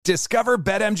Discover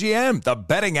BetMGM, the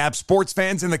betting app sports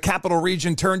fans in the capital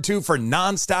region turn to for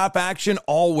nonstop action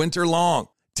all winter long.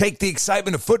 Take the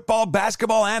excitement of football,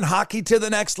 basketball, and hockey to the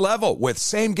next level with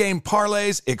same-game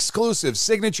parlays, exclusive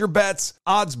signature bets,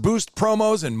 odds boost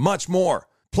promos, and much more.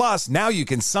 Plus, now you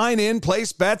can sign in,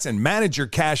 place bets, and manage your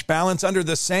cash balance under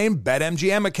the same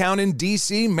BetMGM account in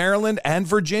D.C., Maryland, and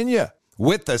Virginia.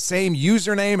 With the same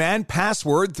username and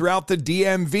password throughout the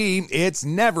DMV, it's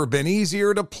never been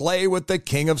easier to play with the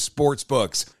king of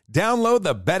sportsbooks. Download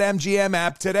the BetMGM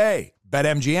app today.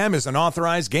 BetMGM is an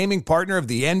authorized gaming partner of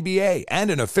the NBA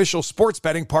and an official sports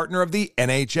betting partner of the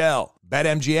NHL.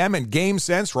 BetMGM and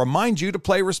GameSense remind you to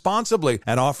play responsibly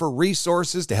and offer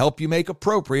resources to help you make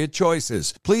appropriate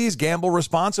choices. Please gamble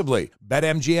responsibly.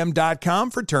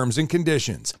 BetMGM.com for terms and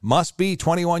conditions. Must be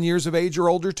 21 years of age or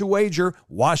older to wager.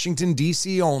 Washington,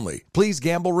 D.C. only. Please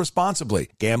gamble responsibly.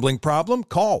 Gambling problem?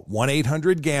 Call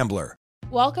 1-800-GAMBLER.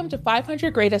 Welcome to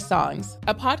 500 Greatest Songs,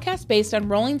 a podcast based on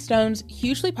Rolling Stone's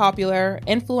hugely popular,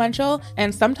 influential,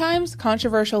 and sometimes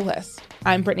controversial list.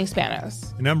 I'm Brittany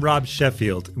Spanos. And I'm Rob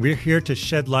Sheffield. We're here to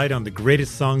shed light on the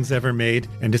greatest songs ever made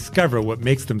and discover what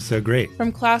makes them so great.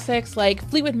 From classics like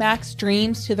Fleetwood Mac's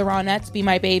Dreams to the Ronettes' Be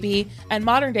My Baby, and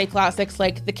modern-day classics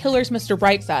like The Killers' Mr.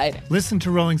 Brightside. Listen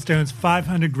to Rolling Stone's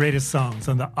 500 Greatest Songs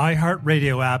on the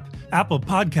iHeartRadio app, Apple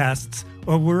Podcasts,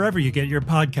 or wherever you get your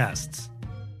podcasts.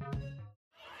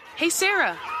 Hey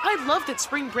Sarah, I loved that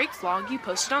spring break vlog you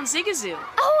posted on Zigazoo.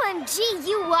 OMG,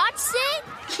 you watched it?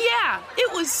 Yeah,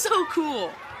 it was so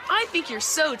cool. I think you're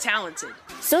so talented.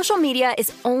 Social media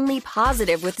is only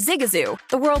positive with Zigazoo,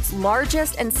 the world's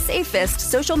largest and safest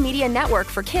social media network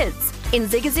for kids. In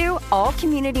Zigazoo, all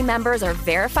community members are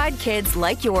verified kids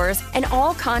like yours, and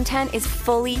all content is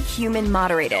fully human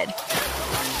moderated.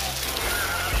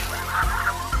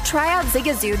 Try out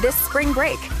Zigazoo this spring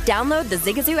break. Download the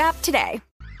Zigazoo app today.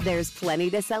 There's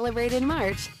plenty to celebrate in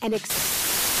March and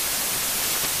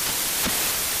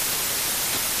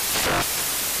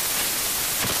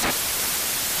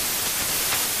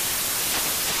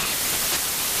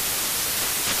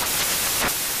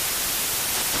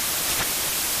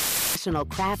National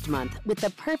Craft Month with the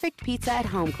perfect pizza at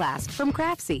home class from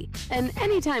Craftsy. And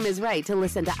anytime is right to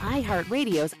listen to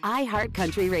iHeartRadio's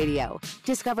iHeartCountry Radio.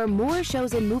 Discover more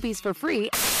shows and movies for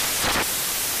free.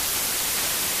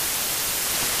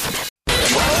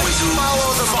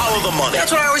 Follow the money.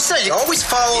 That's what I always say. You always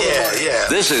follow the money. Yeah.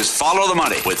 This is Follow the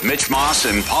Money with Mitch Moss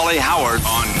and Paulie Howard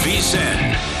on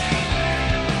VSiN.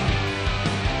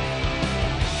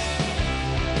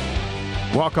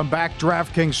 Welcome back.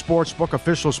 DraftKings Sportsbook,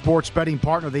 official sports betting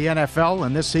partner of the NFL.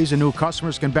 And this season, new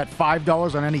customers can bet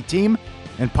 $5 on any team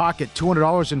and pocket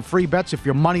 $200 in free bets if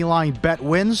your moneyline bet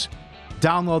wins.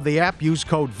 Download the app. Use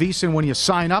code VSiN when you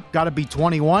sign up. Got to be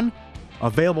 21.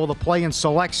 Available to play in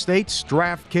select states.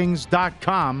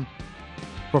 DraftKings.com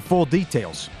for full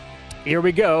details. Here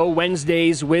we go.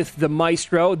 Wednesdays with the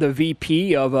Maestro, the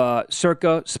VP of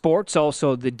Circa Sports,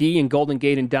 also the D in Golden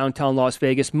Gate in downtown Las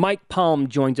Vegas. Mike Palm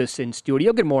joins us in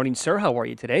studio. Good morning, sir. How are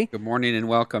you today? Good morning and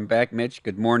welcome back, Mitch.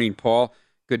 Good morning, Paul.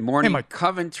 Good morning,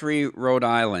 Coventry, Rhode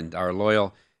Island, our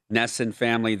loyal Nesson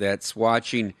family that's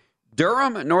watching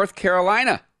Durham, North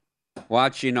Carolina,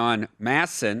 watching on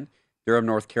Masson. Durham,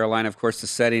 North Carolina, of course, the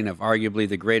setting of arguably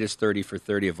the greatest 30 for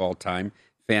 30 of all time.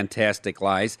 Fantastic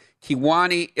Lies.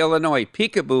 Kewanee, Illinois,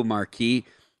 Peekaboo Marquee,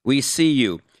 we see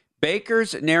you.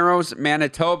 Bakers, Narrows,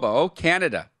 Manitoba,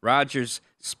 Canada, Rogers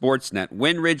Sportsnet.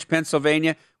 Windridge,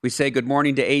 Pennsylvania, we say good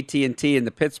morning to AT&T in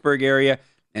the Pittsburgh area.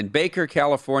 And Baker,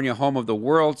 California, home of the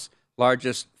world's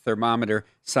largest thermometer,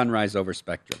 sunrise over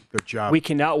Spectrum. Good job. We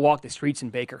cannot walk the streets in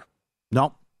Baker.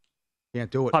 Nope. Can't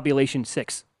do it. Population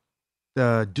 6.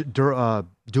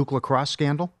 Duke lacrosse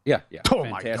scandal? Yeah. Oh,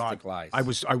 Fantastic my God.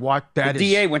 Lies. I watched that. The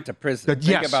DA went to prison.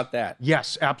 Think about that.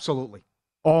 Yes, absolutely.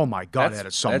 Oh, my God, that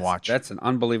is some watch. That's an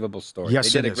unbelievable story.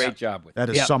 Yes, they did a great job with it. That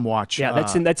is some watch. Yeah,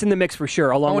 that's in the mix for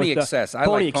sure. Along Pony with Excess. I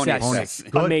like Pony Excess.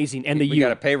 Amazing. And we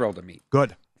got a payroll to meet.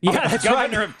 Good. Yeah, that's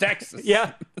Governor right. of Texas.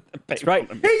 Yeah, that's right.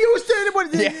 Hey, you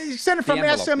senator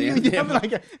from SMU.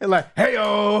 Like,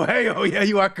 hey-oh, yeah,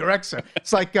 you are correct, sir.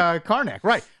 It's like Karnak,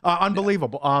 right?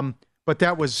 Unbelievable. But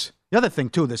that was the other thing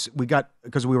too.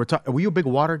 Because we were talking. Were you a big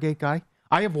Watergate guy?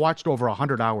 I have watched over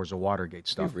 100 hours of Watergate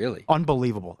stuff. Oh, really?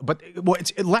 Unbelievable. But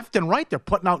it's left and right. They're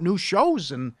putting out new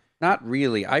shows and. Not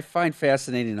really. I find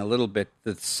fascinating a little bit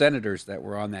the senators that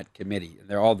were on that committee.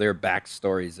 They're all their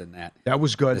backstories in that. That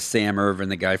was good. The Sam Ervin,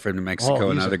 the guy from New Mexico,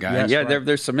 another guy. Yes, right.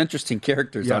 There's some interesting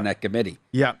characters on that committee.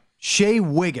 Yeah. Shea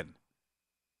Wiggin.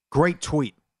 Great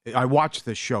tweet. I watched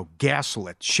this show.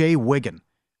 Gaslit. Shea Wiggin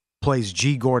plays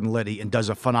G. Gordon Liddy and does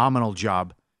a phenomenal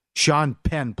job. Sean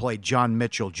Penn played John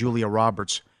Mitchell. Julia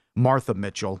Roberts Martha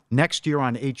Mitchell. Next year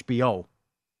on HBO,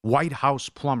 White House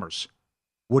Plumbers.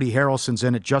 Woody Harrelson's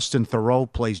in it. Justin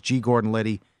Theroux plays G. Gordon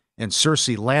Liddy. And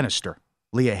Cersei Lannister.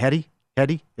 Leah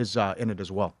Headey is in it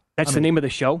as well. That's the name of the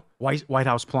show? White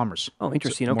House Plumbers. Oh,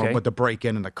 interesting. Okay. With the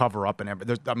break-in and the cover-up and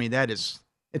everything. I mean, it's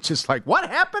just like, what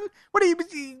happened?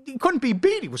 He couldn't be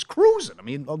beat. He was cruising. I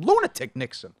mean, a lunatic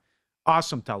Nixon.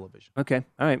 Awesome television. Okay.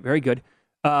 All right. Very good.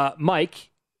 Mike,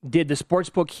 did the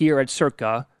sportsbook here at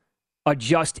Circa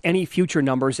adjust any future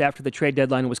numbers after the trade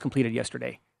deadline was completed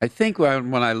yesterday? I think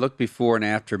when I looked before and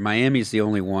after, Miami's the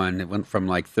only one. It went from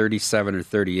like 37 or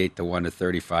 38 to 1 to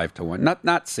 35 to 1.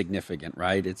 Not significant,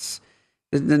 right? It's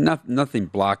nothing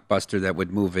blockbuster that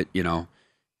would move it,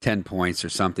 10 points or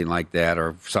something like that,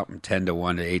 or something 10 to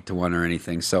 1 to 8 to 1 or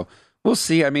anything. So we'll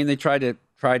see. I mean, they tried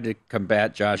to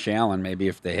combat Josh Allen, maybe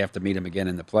if they have to meet him again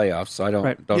in the playoffs. So I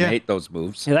don't hate those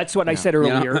moves. Yeah, that's what I said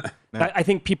earlier. I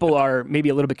think people are maybe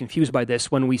a little bit confused by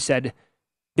this when we said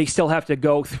they still have to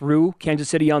go through Kansas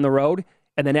City on the road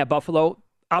and then at Buffalo.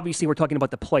 Obviously, we're talking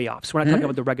about the playoffs. We're not talking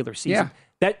about the regular season.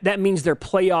 Yeah. That means their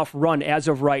playoff run as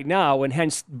of right now, and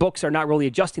hence books are not really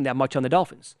adjusting that much on the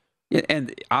Dolphins. Yeah,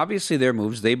 and obviously their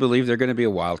moves, they believe they're going to be a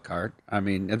wild card. I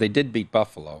mean, they did beat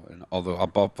Buffalo, and although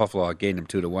Buffalo gained them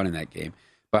 2-1 in that game.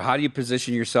 But how do you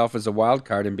position yourself as a wild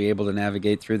card and be able to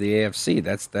navigate through the AFC?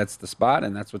 That's the spot,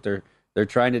 and that's what they're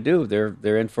trying to do.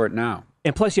 They're in for it now.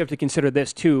 And plus, you have to consider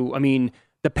this too. I mean,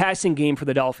 the passing game for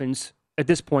the Dolphins at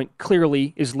this point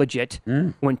clearly is legit.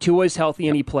 When Tua is healthy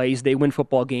and he plays, they win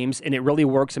football games, and it really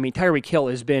works. I mean, Tyreek Hill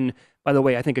has been, by the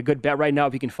way, I think a good bet right now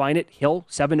if you can find it. Hill,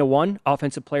 7-1,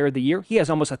 Offensive Player of the Year. He has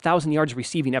almost 1,000 yards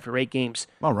receiving after 8 games.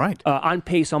 All right. On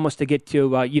pace almost to get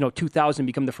to 2,000,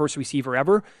 become the first receiver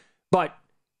ever. But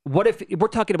what if we're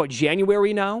talking about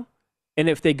January now? And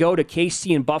if they go to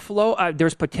KC and Buffalo,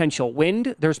 there's potential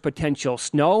wind, there's potential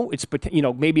snow. It's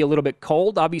maybe a little bit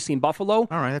cold, obviously in Buffalo.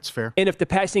 All right, that's fair. And if the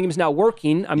passing game is not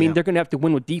working, I mean, they're going to have to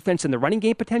win with defense and the running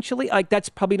game potentially. Like that's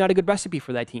probably not a good recipe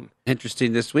for that team.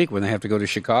 Interesting this week when they have to go to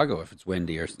Chicago if it's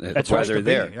windy or weather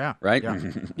there. Yeah, right.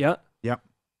 Yeah.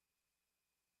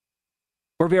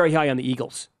 We're very high on the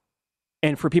Eagles,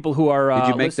 and for people who are, did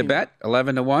you make the bet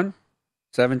 11-1,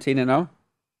 17-0?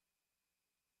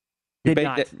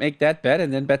 Make that bet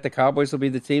and then bet the Cowboys will be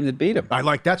the team that beat them.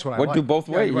 That's what I like. Do both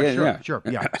ways. Sure.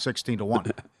 Yeah,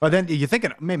 16-1. But then you're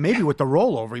thinking maybe with the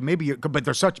rollover, but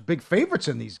they're such big favorites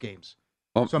in these games.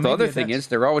 Well, so the other thing is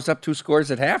they're always up 2 scores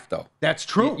at half, though. That's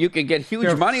true. You can get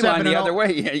huge money line the other way,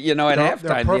 at halftime.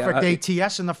 They're perfect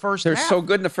ATS in the first half. They're so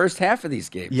good in the first half of these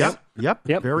games. Yep.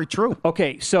 Very true.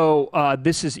 Okay, so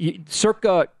this is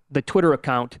Circa, the Twitter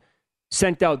account,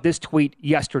 sent out this tweet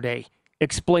yesterday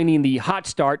explaining the hot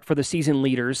start for the season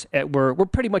leaders. We're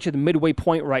pretty much at the midway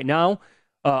point right now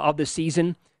of the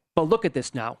season. But look at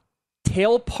this now.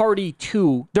 Tail Party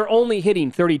 2, they're only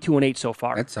hitting 32-8 so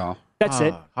far. That's all. That's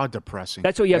it. How depressing.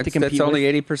 That's what you have to compete with. That's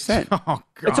only 80%. Oh, God.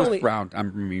 It's only round.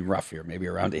 I'm rough here. Maybe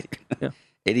around 80.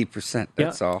 80%.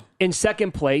 That's all. In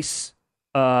second place,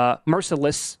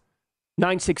 Merciless,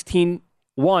 9-16-1,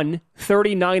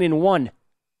 39-1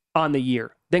 on the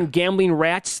year. Then Gambling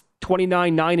Rats,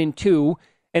 29-9-2.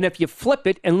 And if you flip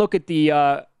it and look at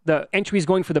the entries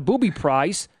going for the Booby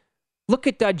Prize, look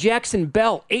at Jackson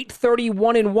Bell,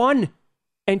 8-31-1.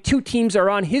 And 2 teams are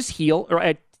on his heel.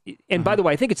 And by the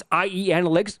way, I think it's IE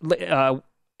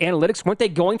Analytics. Weren't they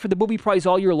going for the Booby Prize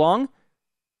all year long?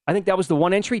 I think that was the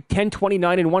one entry,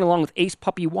 10-29-1, along with Ace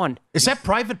Puppy 1. Is that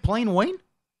Private Plane Wayne?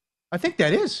 I think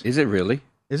that is. Is it really?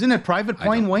 Isn't it Private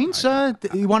Plane Wayne's?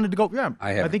 He wanted to go. Yeah,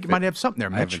 I think you might have something there,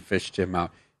 Mitch. I haven't fished him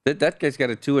out. That guy's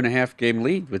got a 2.5-game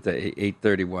lead with the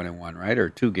 8-31-1, right? Or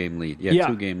 2-game lead. Yeah.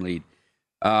 2-game lead.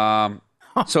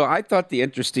 So I thought the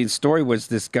interesting story was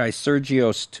this guy,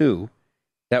 Sergios 2,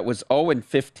 that was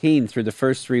 0-15 through the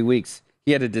first 3 weeks.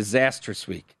 He had a disastrous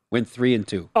week, went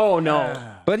 3-2. Oh,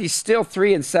 no. But he's still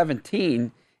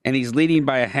 3-17, and he's leading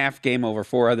by a half game over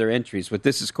 4 other entries. But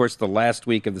this is, of course, the last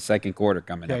week of the second quarter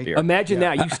coming up here. Imagine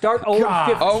that. You start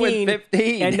 0-15,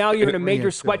 and now you're in a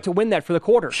major sweat to win that for the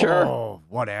quarter. Sure. Oh,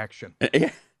 what action.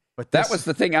 But that was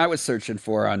the thing I was searching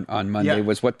for on Monday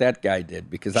was what that guy did.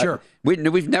 Because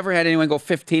we've never had anyone go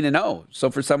 15-0. So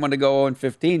for someone to go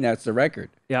 0-15, that's the record.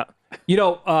 Yeah.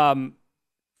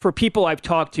 For people I've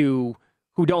talked to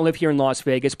who don't live here in Las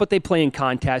Vegas, but they play in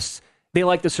contests, they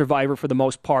like the Survivor for the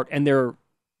most part, and they're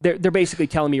basically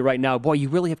telling me right now, boy, you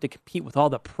really have to compete with all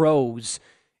the pros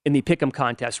in the Pick'em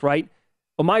contest, right?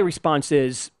 Well, my response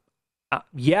is,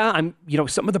 some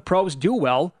of the pros do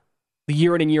well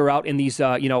year in and year out in these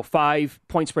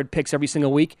 5-point spread picks every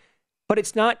single week. But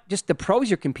it's not just the pros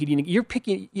you're competing. You're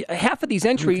picking half of these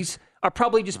entries are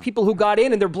probably just people who got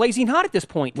in and they're blazing hot at this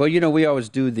point. Well, we always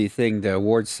do the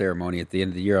awards ceremony at the end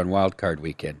of the year on Wild Card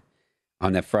Weekend,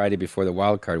 on that Friday before the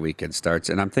Wild Card Weekend starts.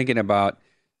 And I'm thinking about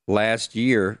last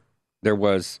year, there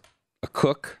was a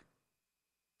cook,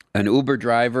 an Uber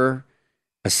driver,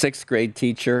 a 6th grade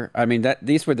teacher. I mean,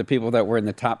 these were the people that were in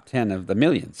the top 10 of the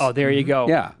millions. Oh, there you go.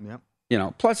 Yeah.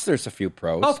 Yep. Plus there's a few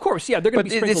pros. Oh, of course, yeah, they're going to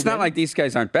be sprinkled It's not in. like these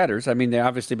guys aren't bettors. I mean, they've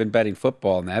obviously been betting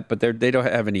football and that, but they don't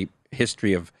have any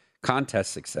history of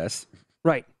contest success.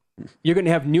 Right. You're going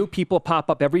to have new people pop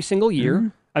up every single year. Mm-hmm.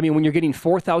 I mean, when you're getting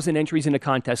 4,000 entries in a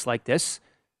contest like this,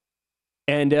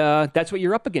 and that's what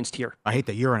you're up against here. I hate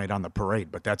to urinate on the parade,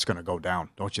 but that's going to go down,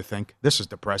 don't you think? This is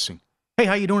depressing. Hey,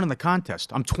 how you doing in the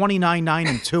contest? I'm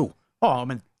 29-9-2. Oh,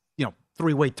 I'm in,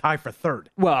 3-way tie for third.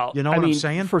 Well, you know what I'm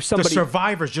saying? For somebody, the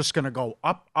survivor's just going to go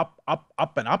up,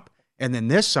 and up. And then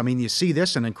this, I mean, you see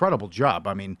this, an incredible job.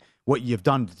 I mean, what you've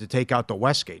done to take out the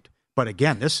Westgate. But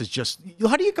again, this is just,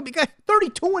 how do you be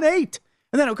 32-8?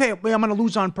 And then, okay, I'm going to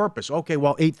lose on purpose. Okay,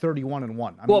 well,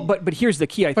 8-31-1. But here's the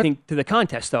key, I think, to the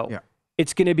contest, though. Yeah.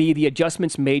 It's going to be the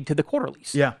adjustments made to the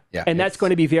quarterlies. Yeah. And that's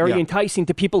going to be very enticing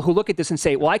to people who look at this and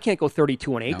say, well, I can't go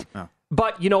 32-8. No.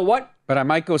 But you know what? But I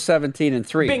might go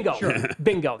 17-3. Bingo. Sure.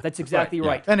 Bingo. That's exactly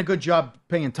right. And a good job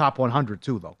paying top 100,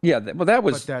 too, though. Yeah, well, that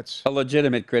was a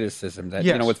legitimate criticism.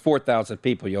 That with 4,000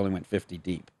 people, you only went 50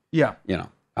 deep. Yeah.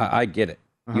 I get it.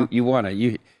 Uh-huh. You want to,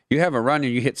 you have a run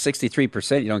and you hit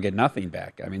 63%, you don't get nothing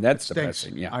back. I mean, that's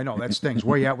depressing. Yeah. I know, that stings.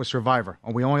 Where you at with Survivor?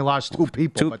 Oh, we only lost 2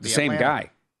 people. But the same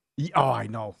guy. Oh, I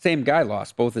know. Same guy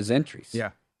lost both his entries.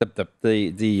 Yeah.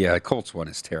 The Colts one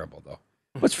is terrible, though.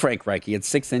 What's Frank Reich? He had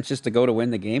 6 inches to go to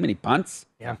win the game, and he punts?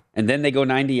 Yeah. And then they go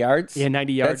 90 yards? Yeah,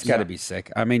 90 yards. That's got to be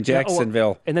sick. I mean,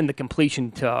 Jacksonville. And then the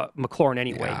completion to McLaurin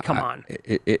anyway. Yeah, Come on.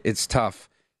 It's tough.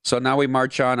 So now we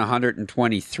march on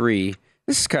 123.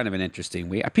 This is kind of an interesting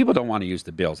week. People don't want to use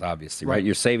the Bills, obviously, right?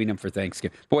 You're saving them for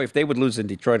Thanksgiving. Boy, if they would lose in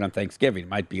Detroit on Thanksgiving, it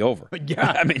might be over.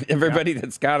 Yeah. I mean, everybody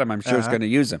that's got them, I'm sure, is going to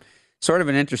use them. Sort of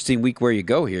an interesting week where you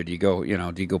go here. Do you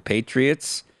go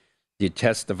Patriots? Do you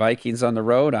test the Vikings on the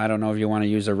road? I don't know if you want to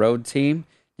use a road team.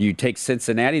 Do you take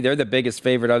Cincinnati? They're the biggest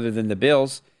favorite other than the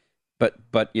Bills. But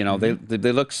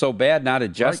they look so bad not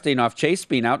adjusting off Chase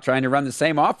being out trying to run the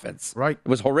same offense. Right. It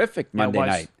was horrific Monday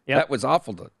night. Yep. That was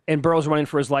awful. And Burrow's running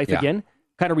for his life again.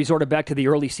 Kind of resorted back to the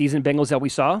early season Bengals that we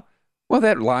saw. Well,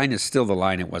 that line is still the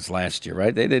line it was last year,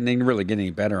 right? They didn't even really get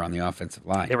any better on the offensive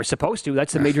line. They were supposed to.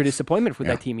 That's a major disappointment for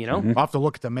that team, I'll have to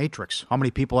look at the matrix. How many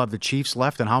people have the Chiefs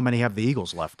left and how many have the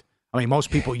Eagles left? I mean,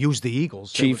 most people use the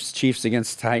Eagles. Chiefs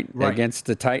against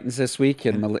the Titans this week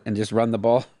and just run the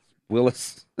ball.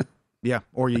 Willis. Yeah,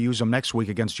 or you use them next week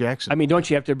against Jackson. I mean, don't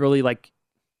you have to really,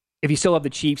 if you still have the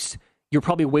Chiefs, you're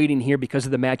probably waiting here because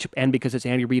of the matchup and because it's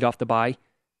Andy Reid off the bye.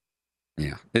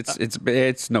 Yeah,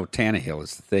 it's no Tannehill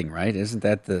is the thing, right? Isn't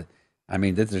that they're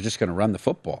just going to run the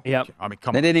football. Yeah. I mean,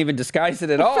 come on. They didn't even disguise it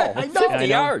at all. I know. 50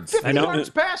 yards. 50 yards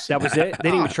passing. That was it. They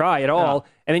didn't even try at all.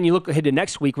 And then you look ahead to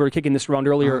next week. We were kicking this around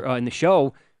earlier in the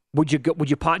show. Would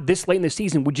you pot this late in the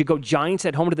season? Would you go Giants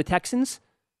at home to the Texans?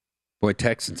 Boy,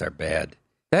 Texans are bad.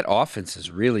 That offense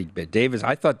is really bad.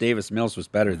 I thought Davis Mills was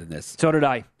better than this. So did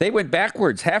I. They went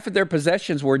backwards. Half of their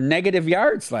possessions were negative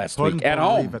yards last week at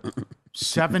home.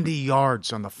 70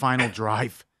 yards on the final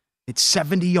drive. It's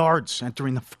 70 yards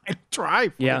entering the final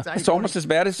drive. Yeah. It's almost as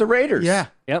bad as the Raiders. Yeah.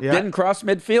 Yep. Didn't cross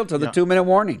midfield till the 2-minute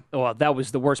warning. Well, that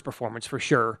was the worst performance for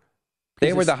sure.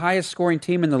 They were the highest scoring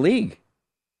team in the league.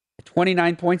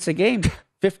 29 points a game.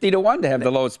 50-1 to have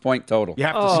the lowest point total. You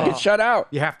have to say get shut out.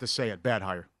 You have to say it. Bad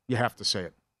hire. You have to say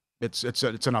it.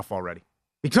 It's enough already.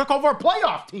 He took over a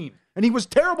playoff team, and he was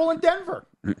terrible in Denver.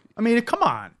 I mean, come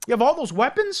on. You have all those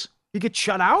weapons? You get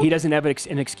shut out? He doesn't have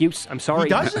an excuse. I'm sorry. He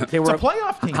doesn't. It's a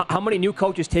playoff team. How many new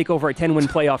coaches take over a 10-win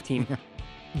playoff team?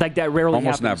 Like that rarely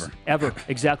Almost happens. never. Ever.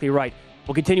 Exactly right.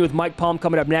 We'll continue with Mike Palm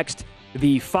coming up next.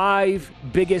 The 5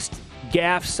 biggest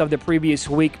gaffes of the previous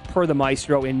week per the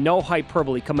Maestro in no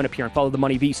hyperbole coming up here and Follow the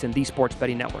Money VSiN, the Sports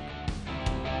Betting Network.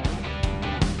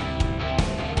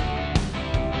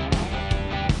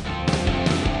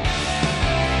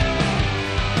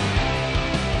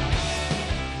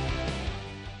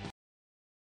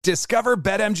 Discover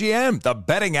BetMGM, the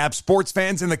betting app sports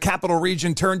fans in the capital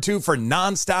region turn to for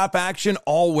nonstop action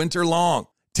all winter long.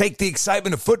 Take the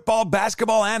excitement of football,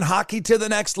 basketball, and hockey to the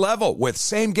next level with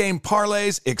same-game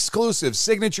parlays, exclusive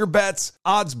signature bets,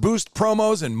 odds boost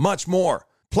promos, and much more.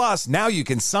 Plus, now you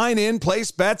can sign in, place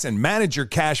bets, and manage your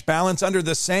cash balance under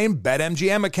the same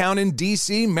BetMGM account in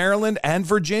D.C., Maryland, and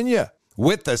Virginia.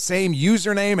 With the same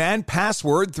username and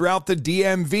password throughout the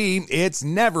DMV, it's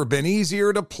never been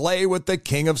easier to play with the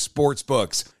king of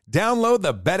sportsbooks. Download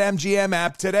the BetMGM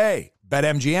app today.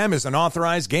 BetMGM is an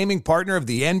authorized gaming partner of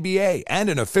the NBA and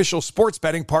an official sports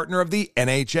betting partner of the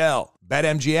NHL.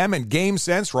 BetMGM and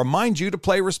GameSense remind you to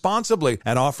play responsibly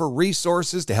and offer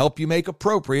resources to help you make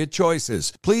appropriate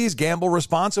choices. Please gamble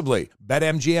responsibly.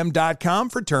 BetMGM.com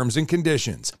for terms and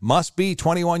conditions. Must be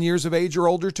 21 years of age or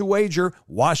older to wager.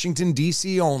 Washington,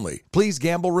 D.C. only. Please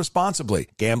gamble responsibly.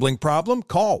 Gambling problem?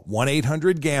 Call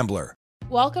 1-800-GAMBLER.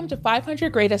 Welcome to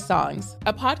 500 Greatest Songs,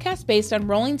 a podcast based on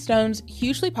Rolling Stone's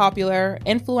hugely popular,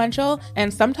 influential,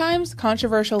 and sometimes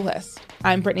controversial list.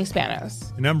 I'm Brittany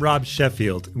Spanos. And I'm Rob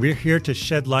Sheffield. We're here to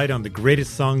shed light on the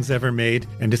greatest songs ever made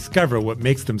and discover what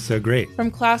makes them so great.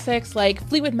 From classics like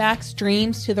Fleetwood Mac's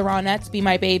Dreams to the Ronettes' Be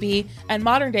My Baby, and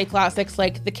modern-day classics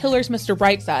like The Killer's Mr.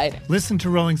 Brightside. Listen to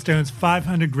Rolling Stone's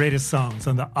 500 Greatest Songs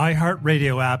on the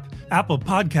iHeartRadio app, Apple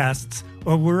Podcasts,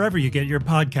 or wherever you get your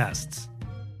podcasts.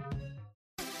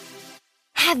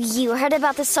 Have you heard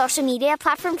about the social media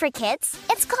platform for kids?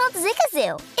 It's called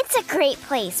Zigazoo. It's a great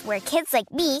place where kids like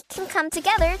me can come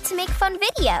together to make fun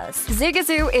videos.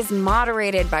 Zigazoo is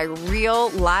moderated by real,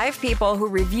 live people who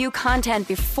review content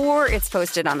before it's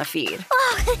posted on the feed.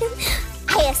 Oh,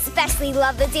 I especially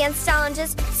love the dance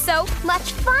challenges. So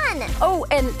much fun. Oh,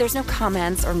 and there's no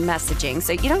comments or messaging,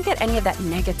 so you don't get any of that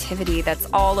negativity that's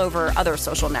all over other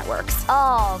social networks.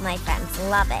 All my friends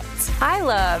love it. I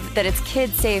love that it's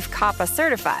KidSafe COPPA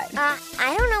certified.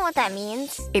 I don't know what that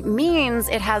means. It means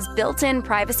it has built-in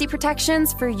privacy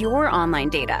protections for your online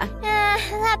data.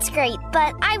 That's great,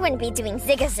 but I wouldn't be doing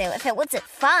Zigazoo if it wasn't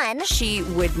fun. She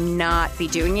would not be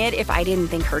doing it if I didn't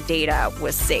think her data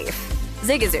was safe.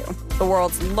 Zigazoo, the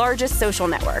world's largest social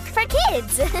network. For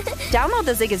kids! Download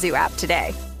the Zigazoo app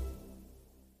today.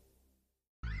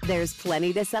 There's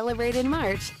plenty to celebrate in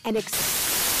March and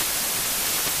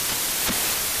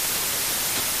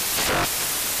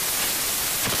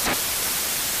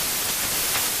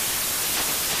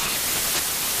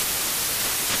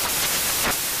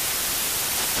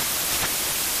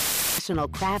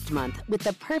Craft Month with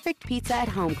the perfect pizza at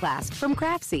home class from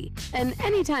Craftsy. And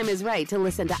anytime is right to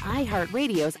listen to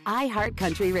iHeartRadio's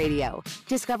iHeartCountry Radio.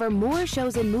 Discover more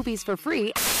shows and movies for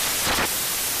free.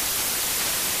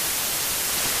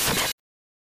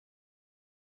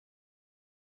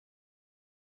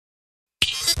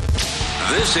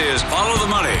 This is Follow the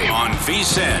Money on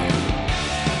VSiN.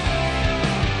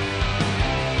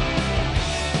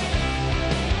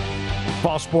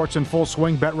 Fall sports in full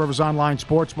swing. BetRivers Online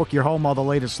Sportsbook, your home, all the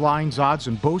latest lines, odds,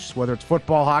 and boosts. Whether it's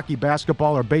football, hockey,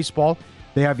 basketball, or baseball,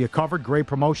 they have you covered. Great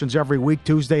promotions every week.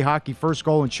 Tuesday, hockey, first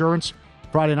goal insurance.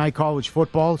 Friday night, college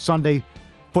football. Sunday,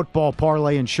 football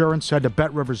parlay insurance. Head to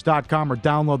BetRivers.com or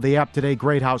download the app today.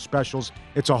 Great house specials.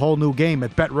 It's a whole new game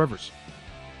at BetRivers.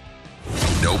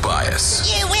 No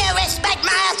bias. You will respect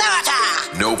my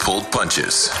authority. No pulled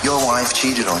punches. Your wife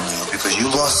cheated on you because you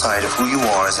lost sight of who you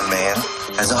are as a man,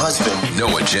 as a husband.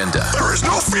 No agenda. There is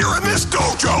no fear in this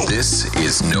dojo. This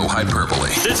is no hyperbole.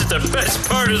 This is the best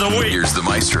part of the week. Here's the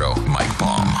maestro, Mike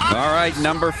Baum. All right,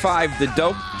 number 5, the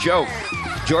dope joke.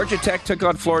 Georgia Tech took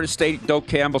on Florida State Doak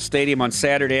Campbell Stadium on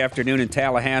Saturday afternoon in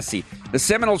Tallahassee. The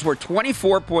Seminoles were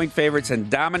 24-point favorites and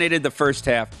dominated the first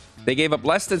half. They gave up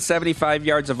less than 75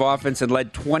 yards of offense and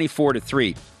led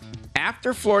 24-3.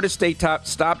 After Florida State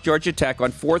stopped Georgia Tech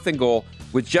on 4th and goal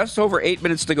with just over 8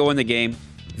 minutes to go in the game,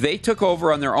 they took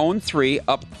over on their own 3,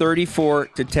 up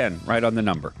 34-10, right on the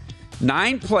number.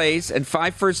 9 plays and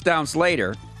 5 first downs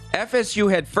later,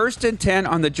 FSU had 1st and 10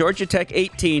 on the Georgia Tech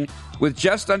 18 with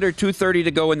just under 2:30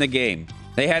 to go in the game.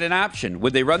 They had an option.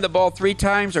 Would they run the ball 3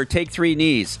 times or take 3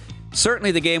 knees?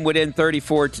 Certainly the game would end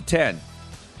 34-10.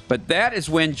 But that is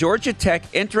when Georgia Tech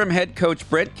interim head coach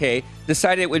Brent Kay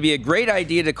decided it would be a great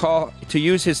idea to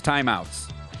use his timeouts.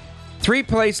 3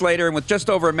 plays later, and with just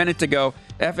over a minute to go,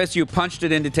 FSU punched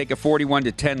it in to take a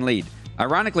 41-10 lead.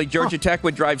 Ironically, Georgia Tech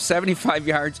would drive 75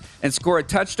 yards and score a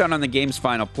touchdown on the game's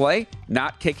final play,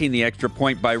 not kicking the extra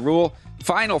point by rule.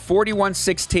 Final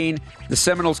 41-16, the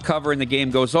Seminoles cover and the game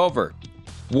goes over.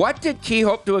 What did Key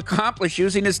hope to accomplish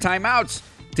using his timeouts?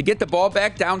 To get the ball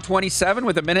back down 27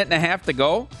 with a minute and a half to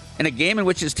go in a game in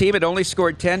which his team had only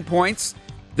scored 10 points?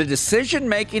 The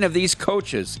decision-making of these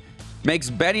coaches makes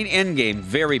betting endgame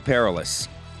very perilous.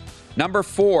 Number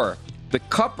 4, the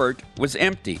cupboard was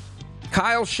empty.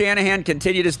 Kyle Shanahan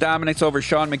continued his dominance over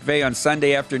Sean McVay on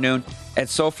Sunday afternoon at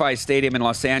SoFi Stadium in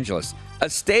Los Angeles. A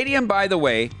stadium, by the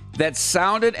way, that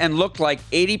sounded and looked like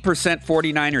 80%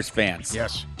 49ers fans.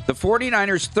 Yes. The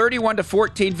 49ers'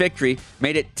 31-14 victory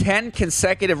made it 10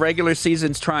 consecutive regular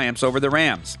season triumphs over the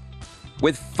Rams.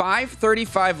 With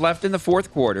 5:35 left in the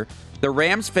fourth quarter, the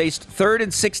Rams faced 3rd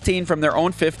and 16 from their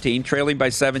own 15, trailing by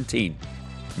 17.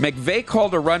 McVay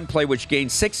called a run play which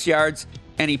gained 6 yards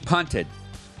and he punted.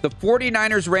 The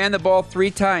 49ers ran the ball 3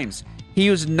 times. He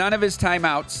used none of his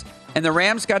timeouts, and the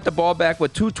Rams got the ball back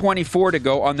with 2:24 to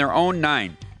go on their own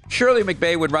 9. Surely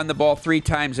McVay would run the ball 3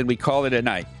 times and we call it a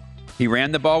night. He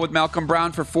ran the ball with Malcolm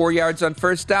Brown for 4 yards on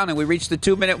first down, and we reached the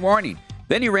 2-minute warning.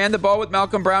 Then he ran the ball with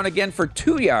Malcolm Brown again for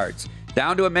 2 yards,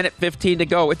 down to 1:15 to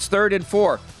go. It's 3rd and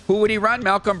 4. Who would he run?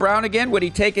 Malcolm Brown again? Would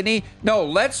he take a knee? No,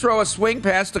 let's throw a swing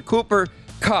pass to Cooper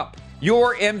Kupp,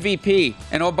 your MVP.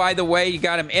 And oh, by the way, you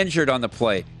got him injured on the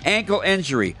play. Ankle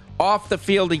injury. Off the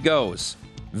field he goes.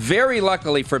 Very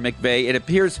luckily for McVay, it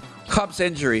appears Kupp's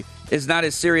injury is not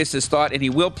as serious as thought, and he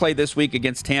will play this week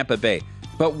against Tampa Bay.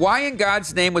 But why in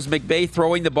God's name was McVay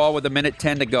throwing the ball with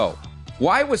 1:10 to go?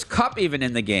 Why was Kupp even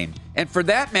in the game? And for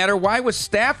that matter, why was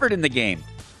Stafford in the game?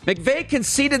 McVay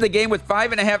conceded the game with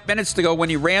 5.5 minutes to go when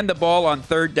he ran the ball on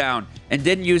 3rd down and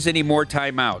didn't use any more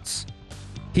timeouts.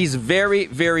 He's very,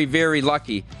 very, very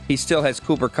lucky he still has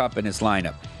Cooper Kupp in his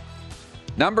lineup.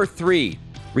 Number 3,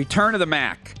 return of the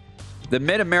MAC. The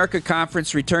Mid-America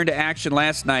Conference returned to action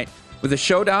last night with a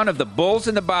showdown of the Bulls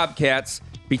and the Bobcats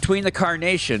between the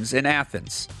Carnations in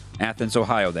Athens. Athens,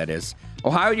 Ohio, that is.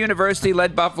 Ohio University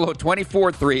led Buffalo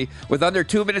 24-3 with under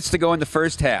 2 minutes to go in the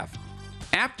first half.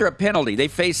 After a penalty, they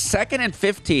faced 2nd and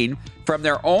 15 from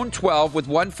their own 12 with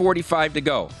 1:45 to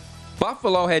go.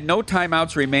 Buffalo had no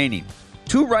timeouts remaining.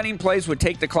 2 running plays would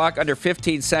take the clock under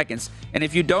 15 seconds, and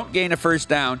if you don't gain a first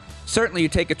down, certainly you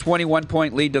take a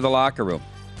 21-point lead to the locker room.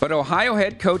 But Ohio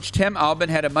head coach Tim Albin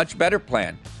had a much better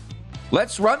plan.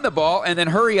 Let's run the ball and then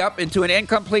hurry up into an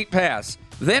incomplete pass.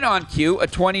 Then on cue, a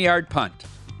 20-yard punt.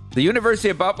 The University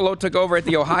of Buffalo took over at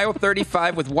the Ohio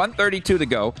 35 with 1:32 to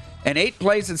go, and 8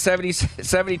 plays and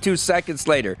 72 seconds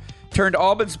later turned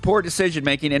Albin's poor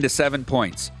decision-making into 7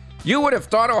 points. You would have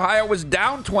thought Ohio was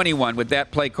down 21 with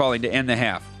that play calling to end the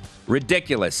half.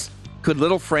 Ridiculous. Could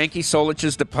little Frankie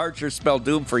Solich's departure spell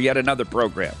doom for yet another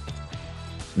program?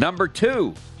 Number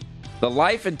 2, The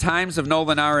Life and Times of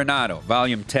Nolan Arenado,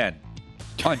 Volume 10.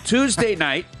 On Tuesday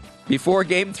night, before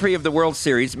Game 3 of the World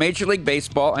Series, Major League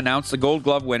Baseball announced the Gold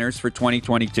Glove winners for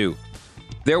 2022.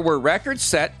 There were records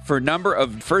set for number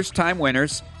of first-time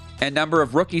winners and number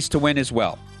of rookies to win as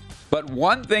well. But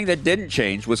one thing that didn't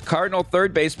change was Cardinal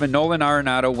third baseman Nolan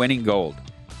Arenado winning gold.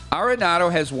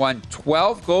 Arenado has won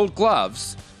 10 Gold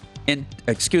Gloves in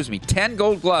 10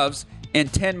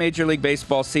 Major League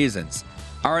Baseball seasons.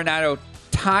 Arenado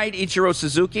tied Ichiro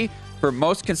Suzuki for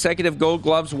most consecutive Gold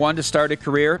Gloves won to start a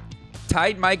career,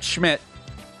 tied Mike Schmidt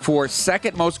for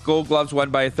second most Gold Gloves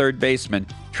won by a third baseman,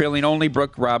 trailing only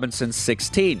Brooke Robinson's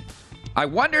 16. I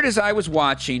wondered as I was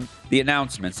watching the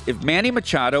announcements if Manny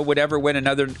Machado would ever win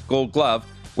another Gold Glove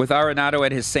with Arenado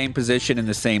at his same position in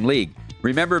the same league.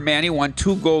 Remember, Manny won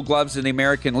 2 Gold Gloves in the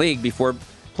American League before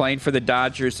playing for the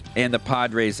Dodgers and the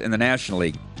Padres in the National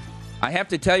League. I have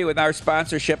to tell you, with our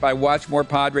sponsorship, I watch more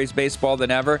Padres baseball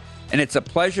than ever, and it's a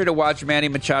pleasure to watch Manny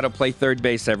Machado play third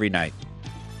base every night.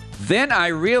 Then I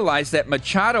realized that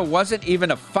Machado wasn't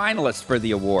even a finalist for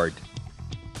the award.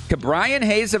 Brian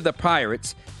Hayes of the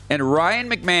Pirates and Ryan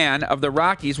McMahon of the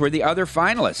Rockies were the other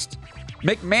finalists.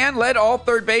 McMahon led all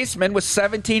third basemen with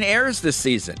 17 errors this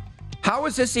season. How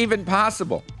is this even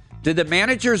possible? Did the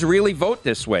managers really vote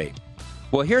this way?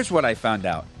 Well, here's what I found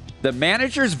out. The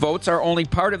managers' votes are only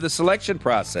part of the selection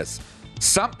process.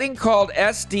 Something called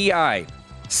SDI,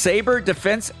 Saber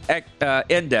Defense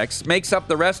Index, makes up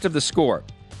the rest of the score.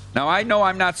 Now, I know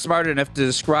I'm not smart enough to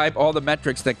describe all the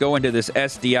metrics that go into this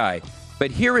SDI,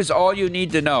 but here is all you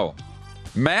need to know.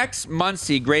 Max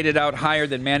Muncy graded out higher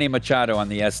than Manny Machado on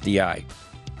the SDI.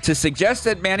 To suggest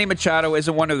that Manny Machado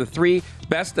isn't one of the 3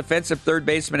 best defensive third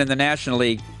basemen in the National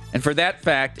League, and for that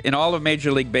fact, in all of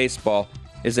Major League Baseball,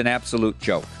 is an absolute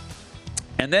joke.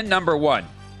 And then number 1,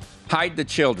 hide the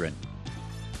children.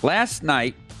 Last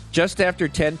night, just after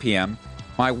 10 p.m.,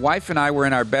 my wife and I were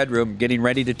in our bedroom getting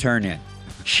ready to turn in.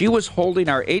 She was holding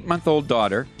our 8-month-old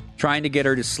daughter, trying to get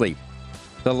her to sleep.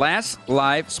 The last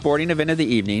live sporting event of the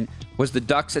evening was the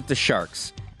Ducks at the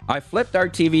Sharks. I flipped our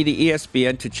TV to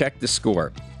ESPN to check the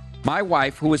score. My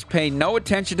wife, who was paying no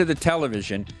attention to the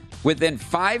television, within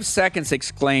 5 seconds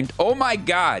exclaimed, "Oh my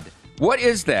God, what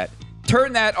is that?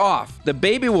 Turn that off. The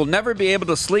baby will never be able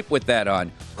to sleep with that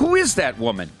on. Who is that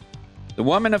woman?" The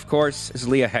woman, of course, is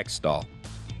Leah Hextall.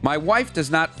 My wife does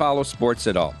not follow sports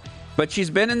at all, but she's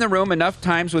been in the room enough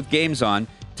times with games on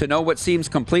to know what seems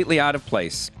completely out of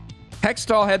place.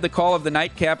 Hextall had the call of the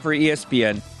nightcap for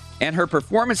ESPN, and her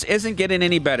performance isn't getting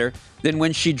any better than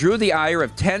when she drew the ire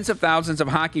of tens of thousands of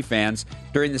hockey fans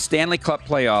during the Stanley Cup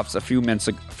playoffs a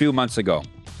few months ago.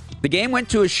 The game went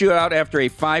to a shootout after a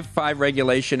 5-5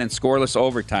 regulation and scoreless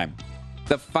overtime.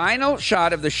 The final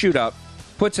shot of the shootout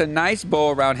puts a nice bow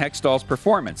around Hextall's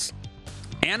performance.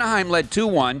 Anaheim led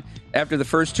 2-1 after the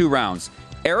first 2 rounds.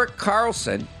 Erik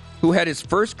Karlsson, who had his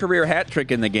first career hat trick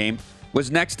in the game,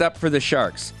 was next up for the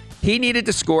Sharks. He needed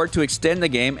to score to extend the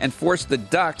game and force the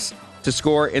Ducks to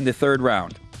score in the 3rd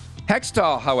round.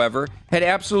 Hextall, however, had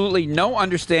absolutely no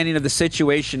understanding of the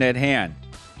situation at hand.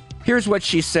 Here's what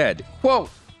she said, quote,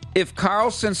 "If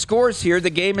Karlsson scores here, the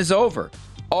game is over.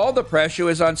 All the pressure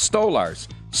is on Stolarz."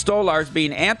 Stolarz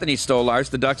being Anthony Stolarz,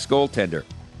 the Ducks goaltender.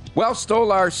 Well,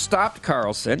 Stolarz stopped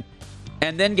Karlsson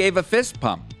and then gave a fist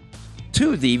pump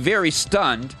to the very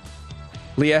stunned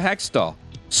Leah Hextall.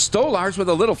 "Stolarz with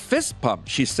a little fist pump,"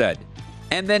 she said.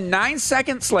 And then 9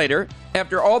 seconds later,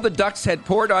 after all the Ducks had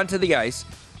poured onto the ice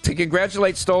to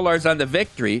congratulate Stolarz on the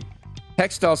victory,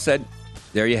 Hextall said,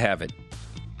 "There you have it."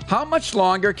 How much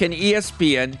longer can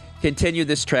ESPN continue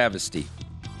this travesty?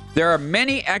 There are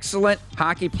many excellent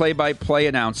hockey play-by-play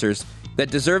announcers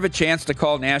that deserve a chance to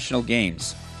call national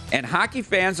games. And hockey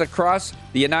fans across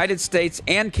the United States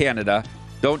and Canada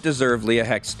don't deserve Leah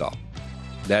Hextall.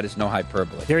 That is no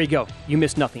hyperbole. There you go. You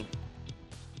missed nothing.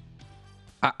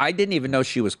 I didn't even know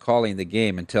she was calling the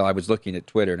game until I was looking at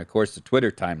Twitter. And, of course, the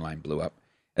Twitter timeline blew up.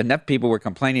 Enough people were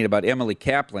complaining about Emily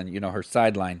Kaplan, her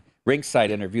sideline,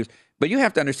 ringside interviews. But you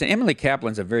have to understand, Emily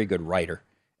Kaplan's a very good writer.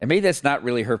 And maybe that's not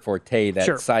really her forte,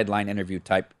 that sideline interview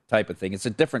type of thing. It's a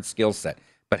different skill set.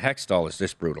 But Hextall is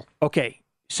just brutal. Okay,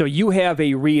 so you have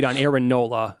a read on Aaron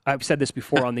Nola. I've said this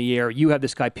before on the air. You have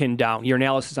this guy pinned down. Your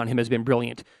analysis on him has been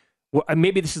brilliant. Well,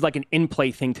 maybe this is like an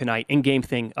in-play thing tonight, in-game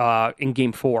thing, in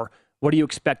Game 4. What do you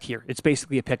expect here? It's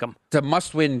basically a pick 'em. It's a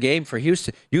must-win game for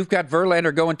Houston. You've got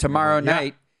Verlander going tomorrow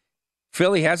night.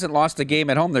 Philly hasn't lost a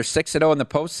game at home. They're 6-0 in the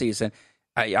postseason.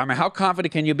 I mean, how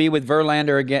confident can you be with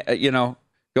Verlander again?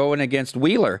 Going against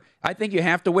Wheeler? I think you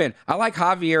have to win. I like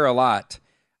Javier a lot.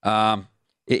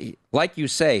 Like you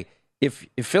say, if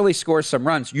Philly scores some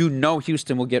runs,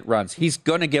 Houston will get runs. He's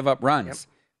going to give up runs. Yep.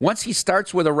 Once he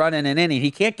starts with a run in an inning,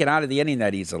 he can't get out of the inning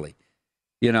that easily.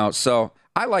 So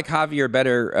I like Javier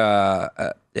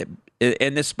better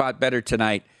in this spot better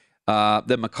tonight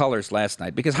than McCullers last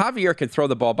night, because Javier can throw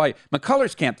the ball by you.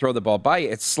 McCullers can't throw the ball by you.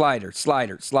 It's slider.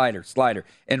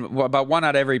 And about 1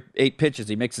 out of every 8 pitches,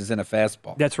 he mixes in a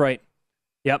fastball. That's right.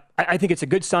 Yep. I think it's a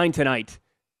good sign tonight.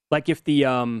 Like if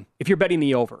you're betting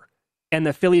the over and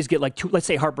the Phillies get like 2, let's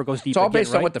say Harper goes deep. It's all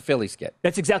based on what the Phillies get.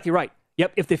 That's exactly right.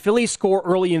 Yep. If the Phillies score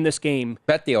early in this game,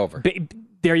 bet the over.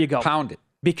 There you go. Pound it.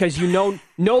 Because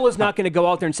Nola's not going to go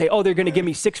out there and say, "Oh, they're going to give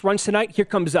me 6 runs tonight. Here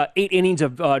comes 8 innings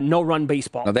of no-run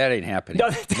baseball." No, that ain't happening.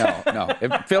 No.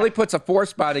 If Philly puts a 4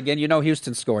 spot again,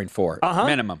 Houston's scoring 4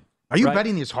 minimum. Are you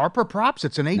betting these Harper props?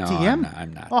 It's an ATM? No,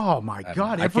 I'm not. Oh, my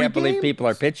God. I can't believe people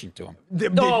are pitching to him.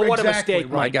 What a mistake.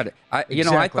 Right. I got it.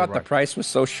 I thought the price was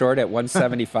so short at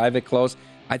 $175 at close.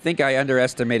 I think I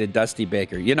underestimated Dusty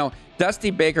Baker. Dusty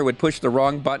Baker would push the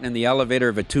wrong button in the elevator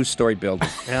of a 2-story building.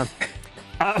 Yeah.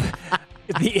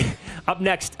 Up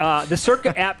next, the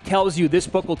Circa app tells you this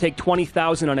book will take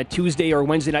 $20,000 on a Tuesday or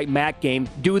Wednesday night MAC game.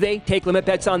 Do they take limit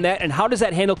bets on that? And how does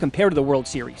that handle compare to the World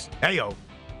Series? Hey-yo.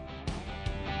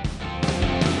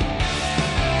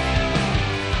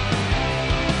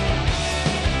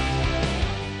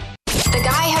 The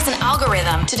guy has an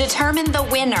algorithm to determine the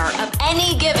winner of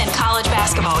any given college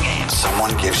basketball game.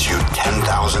 Someone gives you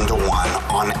 10,000 to 1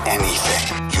 on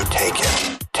anything. You take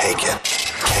it. Take it.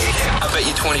 I bet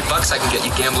you $20 I can get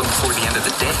you gambling before the end of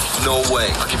the day. No way.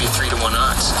 I'll give you 3 to 1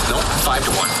 odds. Nope. 5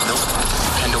 to 1. Nope.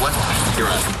 10 to 1. You're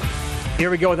on. Here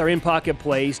we go with our in-pocket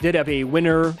plays. Did have a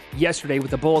winner yesterday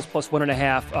with the Bulls plus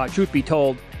 1.5. Truth be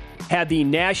told, had the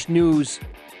Nash News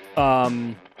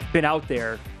been out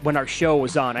there when our show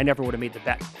was on, I never would have made the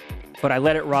bet. But I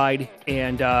let it ride,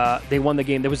 and they won the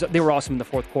game. They were awesome in the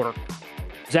fourth quarter.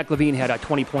 Zach LaVine had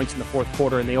 20 points in the fourth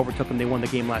quarter, and they overtook him. They won the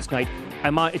game last night.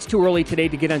 It's too early today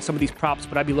to get on some of these props,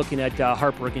 but I'd be looking at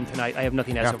Harper again tonight. I have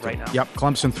nothing as of right now. Yep,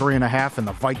 Clemson 3.5 and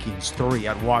the Vikings 3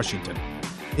 at Washington.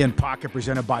 In Pocket,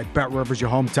 presented by BetRivers, your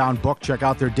hometown book. Check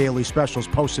out their daily specials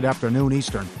posted after noon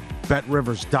Eastern.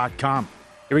 BetRivers.com.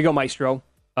 Here we go, Maestro.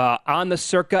 On the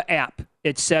Circa app,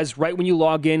 it says right when you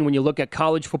log in, when you look at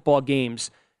college football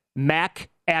games, MAC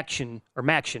action,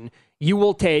 you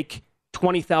will take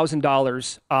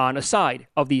 $20,000 on a side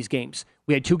of these games.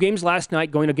 We had 2 games last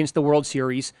night going against the World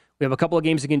Series. We have a couple of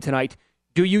games again tonight.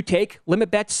 Do you take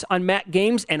limit bets on MAC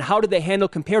games, and how do they handle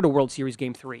compared to World Series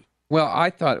Game 3? Well, I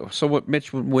thought,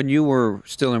 Mitch, when you were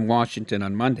still in Washington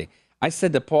on Monday, I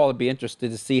said to Paul I'd be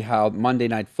interested to see how Monday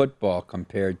Night Football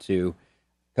compared to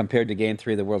Game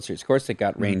 3 of the World Series. Of course, it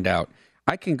got rained out.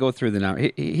 I can go through the now.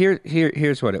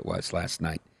 Here's what it was last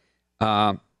night.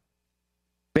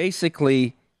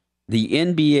 Basically, the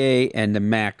NBA and the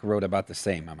MAC wrote about the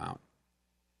same amount.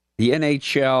 The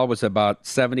NHL was about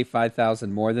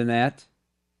 75,000 more than that.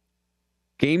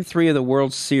 Game 3 of the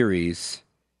World Series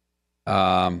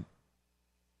wrote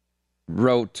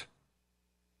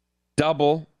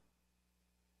double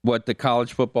what the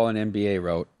college football and NBA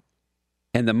wrote.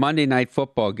 And the Monday Night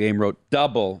Football game wrote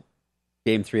double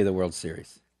Game 3 of the World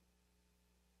Series.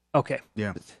 Okay.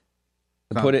 Yeah.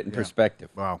 To put it in perspective.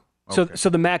 Wow. Okay. So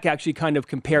the MAC actually kind of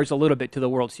compares a little bit to the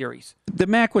World Series. The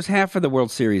MAC was half of the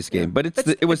World Series game, but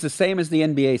it was the same as the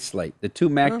NBA slate. The two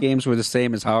MAC games were the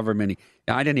same as however many.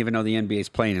 I didn't even know the NBA's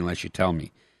playing unless you tell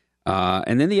me.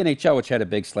 And then the NHL, which had a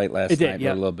big slate last night,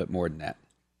 wrote a little bit more than that.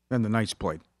 And the Knights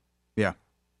played. Yeah.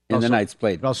 And the Knights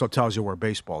played. It also tells you where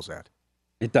baseball's at.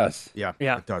 It does. Yeah.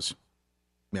 It does.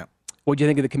 Yeah. What did you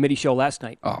think of the committee show last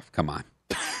night? Oh, come on.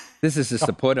 This is just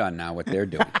a put on now, what they're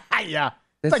doing. Yeah.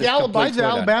 This it's like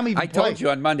Alabama even I told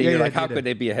you on Monday, you're like, how could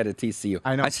they be ahead of TCU?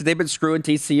 I know. I said, they've been screwing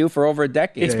TCU for over a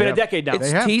decade. It's been a decade now.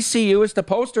 TCU is the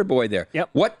poster boy there. Yep.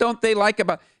 What don't they like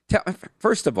about...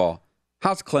 First of all,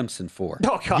 how's Clemson for?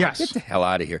 Oh, God. Yes. Get the hell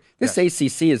out of here. This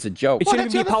ACC is a joke. It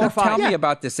shouldn't be Power 5. Tell me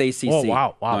about this ACC.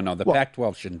 Oh, wow. No, the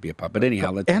Pac-12 shouldn't be a pub. But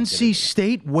anyhow, let's... NC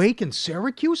State, Wake, and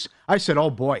Syracuse? I said,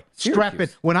 oh, boy. Strap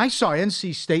it. When I saw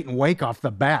NC State and Wake off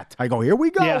the bat, I go, here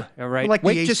we go. Yeah, all right. Like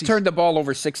Wake just turned the ball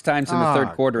over 6 times in the third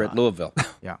quarter at Louisville.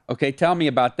 Yeah. Okay, tell me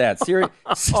about that.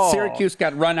 Syracuse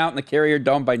got run out in the Carrier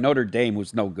Dome by Notre Dame,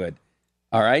 who's no good.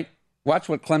 All right? Watch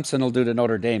what Clemson will do to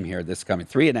Notre Dame here this coming.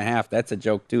 3.5, that's a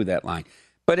joke, too, that line.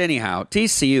 But anyhow,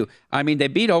 TCU, I mean, they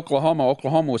beat Oklahoma.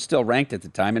 Oklahoma was still ranked at the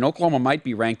time, and Oklahoma might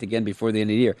be ranked again before the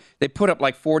end of the year. They put up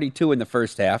like 42 in the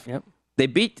first half. Yep. They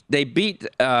beat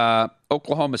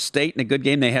Oklahoma State in a good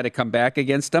game. They had to come back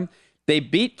against them. They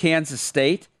beat Kansas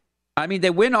State. I mean,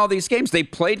 they win all these games. They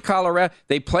played Colorado.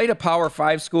 They played a Power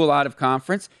 5 school out of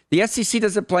conference. The SEC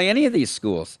doesn't play any of these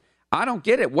schools. I don't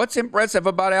get it. What's impressive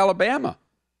about Alabama?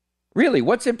 Really,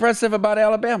 what's impressive about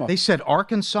Alabama? They said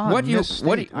Arkansas. What do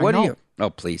you? Oh,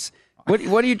 please. What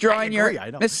are you drawing your?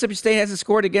 Mississippi State hasn't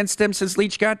scored against them since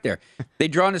Leach got there. They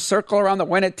drawn a circle around the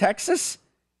win at Texas.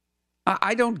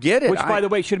 I don't get it. Which, by the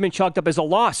way, should have been chalked up as a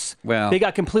loss. Well, they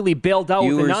got completely bailed out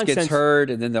with the nonsense. Gets hurt,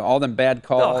 and then all them bad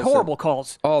calls, horrible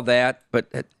calls, all that.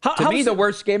 But to me, the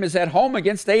worst game is at home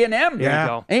against A&M.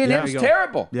 Yeah, A&M's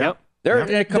terrible. Yep. They're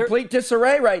in a complete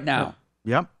disarray right now.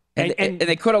 Yep. And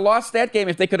they could have lost that game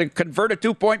if they could have converted a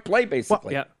 2-point play,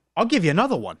 basically. Well, I'll give you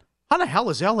another one. How the hell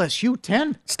is LSU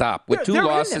 10? Stop. With two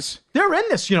losses. They're in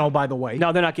this, by the way.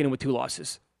 No, they're not getting with 2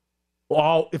 losses.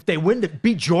 Well, if they win to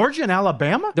beat Georgia and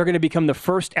Alabama? They're going to become the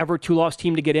first ever 2-loss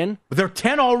team to get in. They're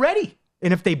 10 already.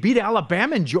 And if they beat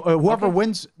Alabama and whoever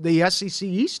wins the SEC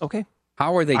East. Okay.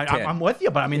 How are they 10? I'm with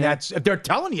you, but I mean, they're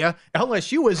telling you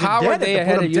LSU isn't How dead. How are they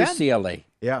ahead of UCLA?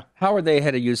 Yeah. How are they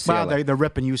ahead of UCLA? Well, they're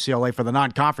ripping UCLA for the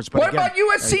non-conference. But what about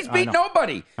USC's beat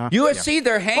nobody? USC,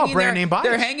 they're hanging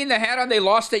they're hanging the hat on. They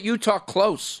lost at Utah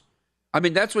close. I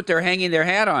mean, that's what they're hanging their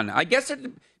hat on. I guess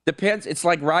it depends. It's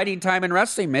like riding time in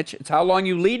wrestling, Mitch. It's how long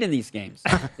you lead in these games.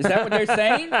 Is that what they're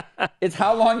saying? It's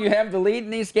how long you have the lead in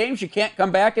these games. You can't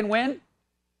come back and win?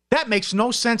 That makes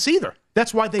no sense either.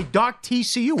 That's why they docked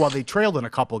TCU while they trailed in a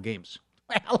couple of games.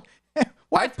 Well,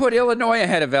 I'd put Illinois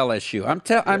ahead of LSU.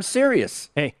 I'm serious.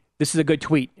 Hey, this is a good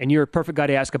tweet, and you're a perfect guy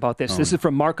to ask about this. This is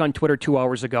from Mark on Twitter 2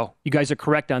 hours ago. You guys are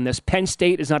correct on this. Penn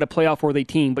State is not a playoff-worthy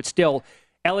team, but still,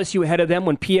 LSU ahead of them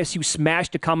when PSU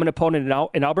smashed a common opponent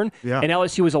in Auburn, and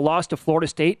LSU was a loss to Florida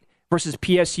State versus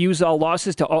PSU's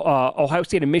losses to Ohio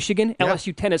State and Michigan. Yeah.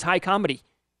 LSU 10 is high comedy.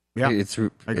 Yeah,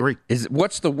 I agree.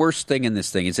 What's the worst thing in this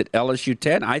thing? Is it LSU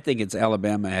 10? I think it's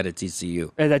Alabama ahead of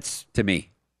TCU. That's to me.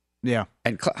 Yeah.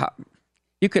 And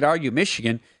you could argue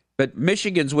Michigan, but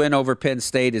Michigan's win over Penn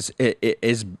State is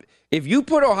if you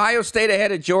put Ohio State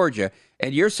ahead of Georgia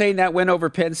and you're saying that win over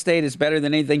Penn State is better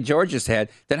than anything Georgia's had,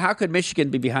 then how could Michigan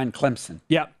be behind Clemson?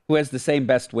 Yeah. Who has the same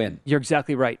best win? You're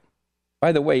exactly right.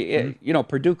 By the way,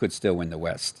 Purdue could still win the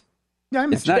West. Yeah,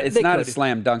 it's not a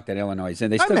slam dunk that Illinois is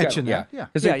in. They still mentioned that. Yeah.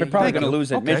 Because they're probably going to lose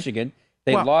at Michigan.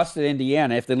 They lost at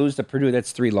Indiana. If they lose to Purdue,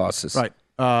 that's 3 losses. Right.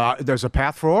 There's a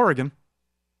path for Oregon.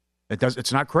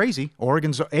 It's not crazy.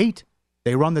 Oregon's 8.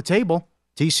 They run the table.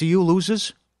 TCU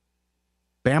loses.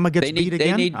 Bama gets beat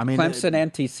again. They need Clemson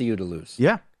and TCU to lose.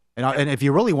 Yeah. And if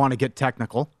you really want to get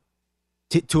technical,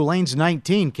 Tulane's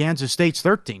 19, Kansas State's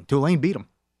 13. Tulane beat them.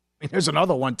 I mean, there's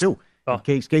another one, too. Oh.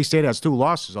 K-State has 2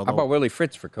 losses. How about Willie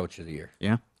Fritz for Coach of the Year?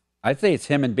 Yeah. I think it's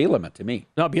him and Bielema to me.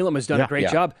 No, Bielema's done a great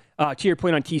job. To your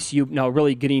point on TCU, now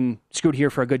really getting screwed here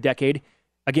for a good decade.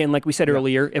 Again, like we said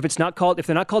earlier, if they're not called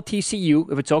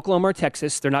TCU, if it's Oklahoma or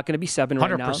Texas, they're not going to be 7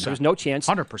 right 100%. now. There's no chance.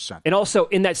 100%. And also,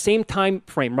 in that same time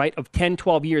frame, right, of 10,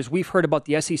 12 years, we've heard about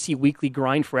the SEC weekly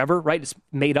grind forever, right? It's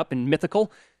made up and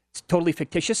mythical. It's totally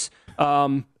fictitious.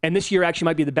 And this year actually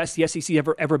might be the best the SEC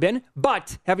ever been.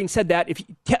 But having said that, if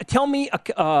you tell me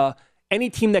any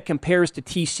team that compares to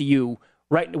TCU,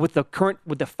 right, with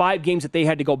the 5 games that they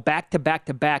had to go back to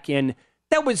back in,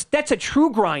 that's a true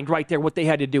grind right there, what they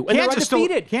had to do. And they're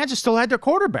undefeated. Kansas still had their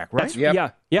quarterback, right?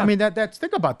 Yeah. I mean,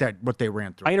 think about that, what they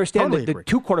ran through. I understand that the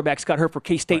 2 quarterbacks got hurt for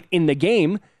K-State in the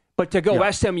game, but to go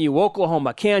SMU,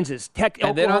 Oklahoma, Kansas, Tech,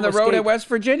 and Oklahoma then on the road State, at West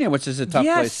Virginia, which is a tough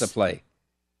place to play.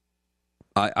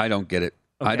 I don't get it.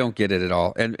 Okay. I don't get it at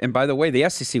all. And by the way, the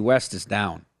SEC West is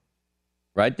down,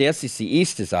 right? The SEC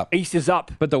East is up. East is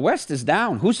up. But the West is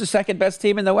down. Who's the second best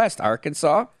team in the West?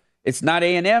 Arkansas. It's not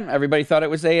A&M. Everybody thought it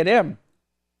was A&M.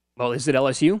 Well, is it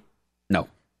LSU? No.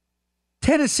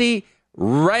 Tennessee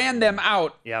ran them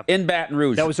out in Baton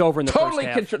Rouge. That was over in the first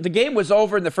half. The game was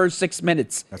over in the first 6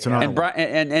 minutes. That's another one.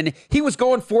 And he was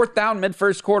going 4th down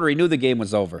mid-first quarter. He knew the game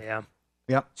was over.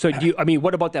 Yeah. So,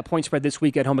 what about that point spread this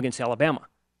week at home against Alabama?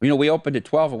 We opened at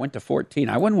 12 and went to 14.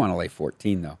 I wouldn't want to lay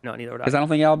 14, though. No, neither would I. Because I don't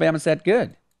think Alabama's that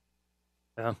good.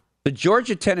 Yeah. The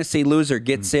Georgia-Tennessee loser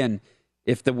gets in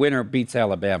if the winner beats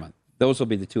Alabama. Those will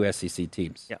be the 2 SEC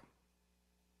teams. Yeah.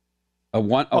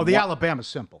 The Alabama's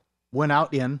simple. Win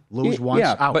out, in, lose once,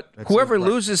 out. But whoever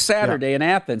loses Saturday in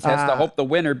Athens has to hope the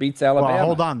winner beats Alabama. Well,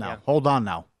 hold on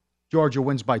now. Georgia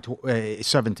wins by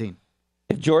 17.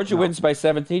 If Georgia wins by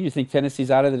 17, you think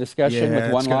Tennessee's out of the discussion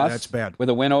with one loss? That's bad. With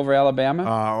a win over Alabama?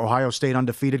 Ohio State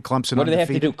undefeated, Clemson undefeated. What do they have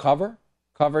to do,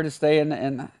 cover to stay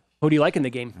in? Who do you like in the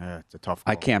game? It's a tough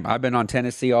call. I can't. I've been on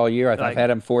Tennessee all year. I've had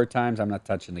them 4 times. I'm not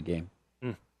touching the game.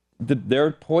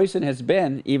 Their poison has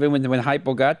been, even when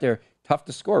Heupel got there, tough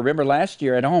to score. Remember last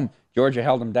year at home, Georgia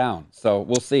held them down. So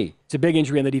we'll see. It's a big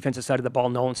injury on the defensive side of the ball.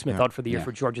 Nolan Smith out for the year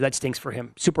for Georgia. That stinks for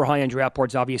him. Super high on draft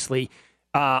boards, obviously.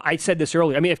 I said this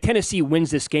earlier. I mean, if Tennessee wins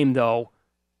this game, though,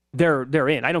 they're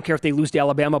in. I don't care if they lose to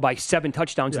Alabama by 7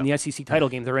 touchdowns in the SEC title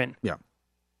game. They're in. Yeah.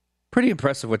 Pretty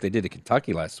impressive what they did to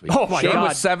Kentucky last week. Oh, my God. Game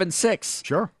was 7-6.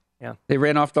 Sure. Yeah. They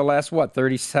ran off the last,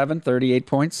 38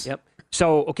 points? Yep.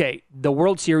 So, okay, the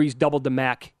World Series doubled the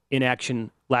MAC in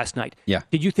action last night. Yeah.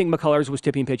 Did you think McCullers was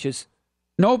tipping pitches?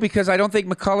 No, because I don't think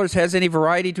McCullers has any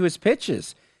variety to his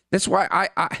pitches. That's why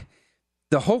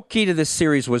the whole key to this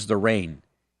series was the rain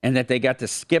and that they got to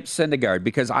skip Syndergaard,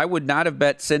 because I would not have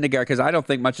bet Syndergaard because I don't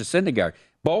think much of Syndergaard.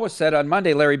 Boa said on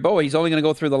Monday, Larry Boa, he's only going to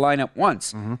go through the lineup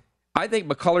once. Mm-hmm. I think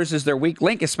McCullers is their weak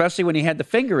link, especially when he had the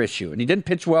finger issue, and he didn't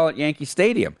pitch well at Yankee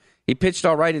Stadium. He pitched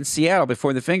all right in Seattle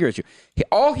before the finger issue.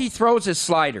 All he throws is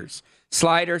sliders.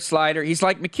 Slider. He's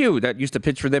like McHugh that used to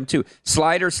pitch for them too.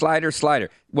 Slider.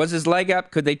 Was his leg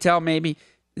up? Could they tell maybe?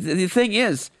 The thing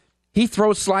is, he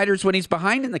throws sliders when he's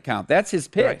behind in the count. That's his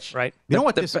pitch. Right. You know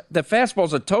what? The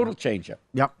fastball's a total changeup.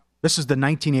 Yep. This is the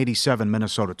 1987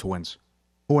 Minnesota Twins,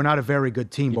 who are not a very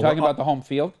good team. You're talking about the home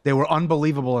field? They were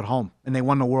unbelievable at home, and they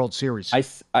won the World Series.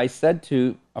 I said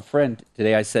to a friend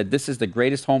today, this is the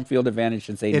greatest home field advantage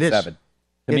since 87.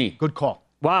 To me. Good call.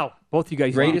 Wow. Both you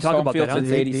guys greatest talk home about field that,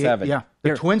 since 87. Yeah.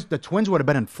 The Twins would have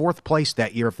been in 4th place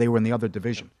that year if they were in the other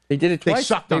division. They did it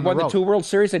twice. They won the 2 World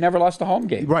Series. They never lost a home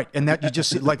game. Right. And that you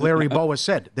just, like Larry Boa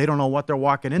said, they don't know what they're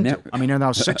walking into. I mean, they're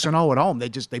now 6-0 at home.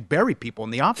 They bury people in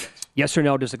the offense. Yes or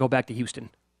no, does it go back to Houston?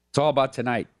 It's all about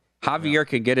tonight. Javier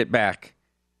can get it back.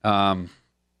 I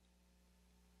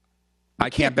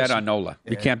can't bet on Nola.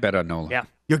 You can't bet on Nola. Yeah.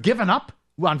 You're giving up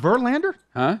on Verlander?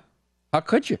 Huh? How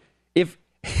could you?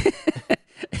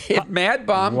 If Mad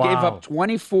Bomb gave up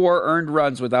 24 earned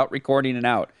runs without recording an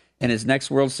out, and his next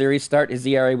World Series start, his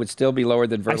ERA would still be lower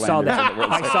than Verlander's.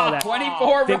 I saw that.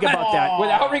 24 Think runs about that.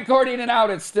 without recording an out,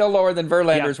 it's still lower than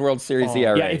Verlander's World Series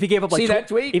ERA. Yeah, if he gave up like that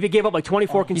tweet? If he gave up like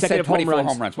 24 consecutive home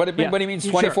runs. What do you mean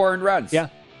 24 earned runs? Yeah.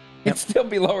 It'd still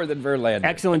be lower than Verlander.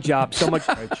 Excellent job. So much.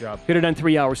 Great job. Could have done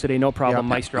 3 hours today. No problem,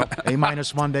 Maestro. A-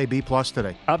 Monday, B+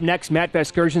 today. Up next, Matt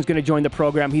Vasgersian's going to join the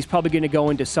program. He's probably going to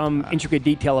go into some intricate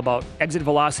detail about exit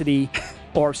velocity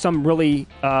or some really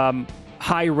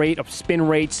high rate of spin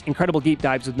rates. Incredible deep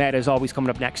dives with Matt, as always,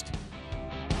 coming up next.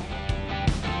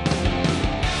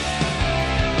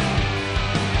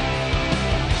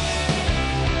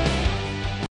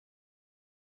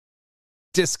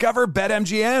 Discover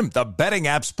BetMGM, the betting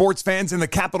app sports fans in the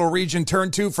capital region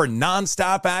turn to for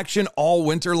nonstop action all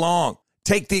winter long.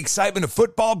 Take the excitement of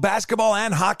football, basketball,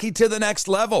 and hockey to the next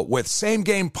level with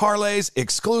same-game parlays,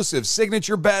 exclusive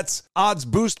signature bets, odds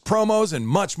boost promos, and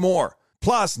much more.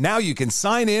 Plus, now you can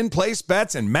sign in, place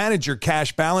bets, and manage your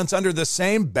cash balance under the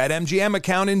same BetMGM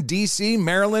account in D.C.,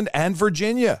 Maryland, and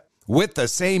Virginia. With the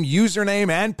same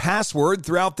username and password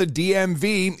throughout the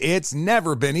DMV, it's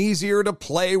never been easier to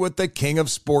play with the king of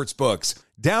sportsbooks.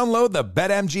 Download the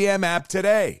BetMGM app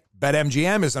today.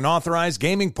 BetMGM is an authorized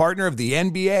gaming partner of the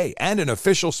NBA and an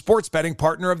official sports betting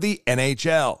partner of the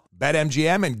NHL.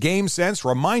 BetMGM and GameSense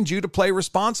remind you to play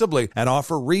responsibly and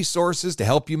offer resources to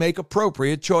help you make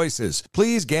appropriate choices.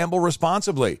 Please gamble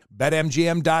responsibly.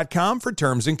 BetMGM.com for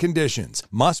terms and conditions.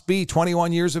 Must be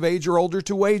 21 years of age or older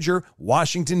to wager.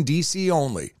 Washington, D.C.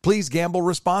 only. Please gamble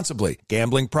responsibly.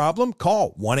 Gambling problem?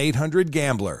 Call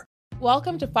 1-800-GAMBLER.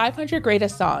 Welcome to 500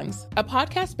 Greatest Songs, a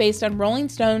podcast based on Rolling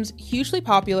Stone's hugely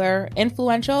popular,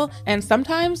 influential, and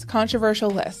sometimes controversial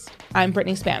list. I'm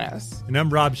Brittany Spanos. And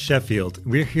I'm Rob Sheffield.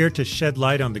 We're here to shed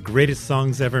light on the greatest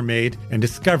songs ever made and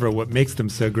discover what makes them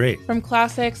so great. From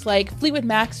classics like Fleetwood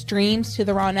Mac's Dreams to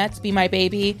the Ronettes' Be My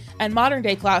Baby, and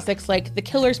modern-day classics like The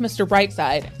Killer's Mr.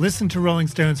 Brightside. Listen to Rolling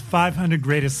Stone's 500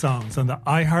 Greatest Songs on the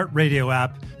iHeartRadio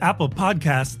app, Apple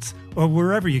Podcasts, or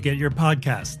wherever you get your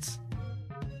podcasts.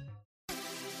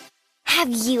 Have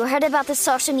you heard about the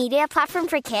social media platform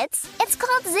for kids? It's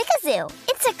called Zigazoo.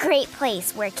 It's a great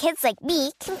place where kids like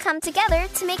me can come together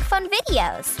to make fun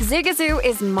videos. Zigazoo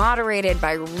is moderated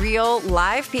by real,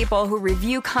 live people who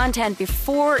review content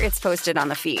before it's posted on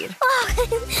the feed. Oh,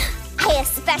 I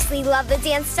especially love the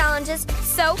dance challenges.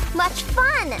 So much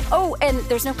fun. Oh, and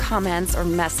there's no comments or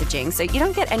messaging, so you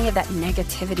don't get any of that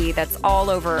negativity that's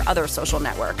all over other social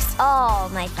networks. All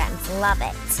my friends love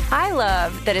it. I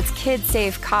love that it's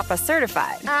KidSafe COPPA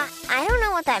certified. I don't know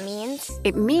what that means.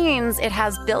 It means it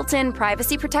has built-in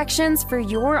privacy protections for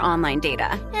your online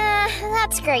data.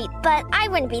 That's great, but I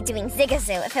wouldn't be doing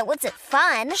Zigazoo if it wasn't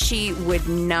fun. She would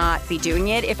not be doing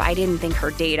it if I didn't think her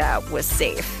data was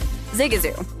safe.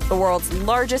 Zigazoo, the world's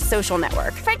largest social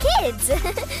network. For kids!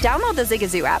 Download the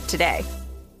Zigazoo app today.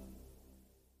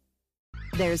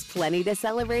 There's plenty to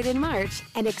celebrate in March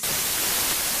and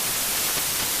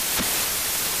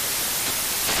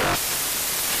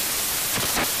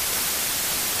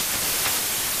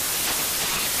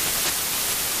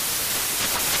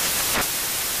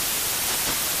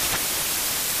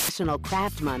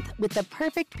Craft Month with the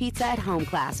perfect pizza at home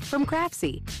class from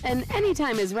Craftsy. And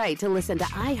anytime is right to listen to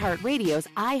iHeartRadio's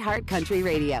iHeart Country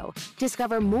Radio.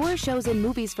 Discover more shows and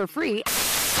movies for free.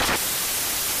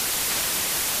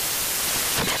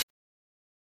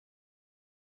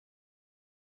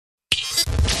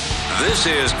 This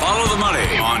is Follow the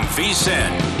Money on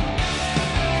VSiN.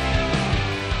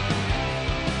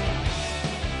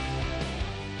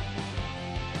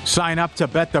 Sign up to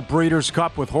bet the Breeders'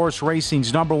 Cup with horse racing's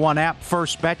 #1 app,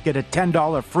 First Bet. Get a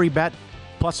 $10 free bet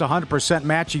plus 100%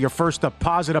 match of your first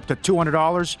deposit up to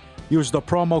 $200. Use the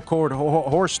promo code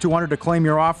HORSE200 to claim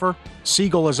your offer.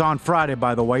 Siegel is on Friday,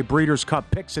 by the way. Breeders' Cup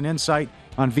picks and insight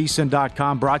on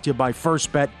VSiN.com. Brought to you by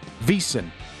First Bet.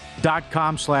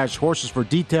 VSiN.com/horses for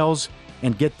details.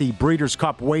 And get the Breeders'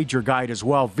 Cup wager guide as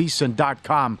well.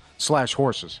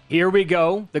 VSiN.com/horses. Here we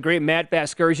go. The great Matt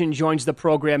Vasgersian joins the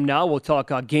program now. We'll talk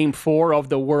Game 4 of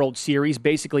the World Series.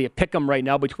 Basically a pick'em right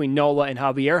now between Nola and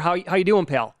Javier. How you doing,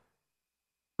 pal?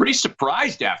 Pretty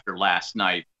surprised after last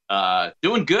night.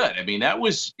 Doing good. I mean, that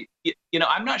was,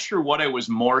 I'm not sure what I was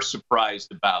more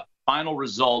surprised about. Final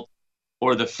result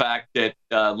or the fact that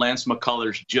Lance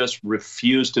McCullers just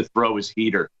refused to throw his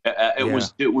heater. It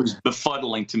was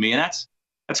befuddling to me. And that's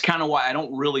kind of why I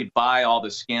don't really buy all the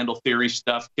scandal theory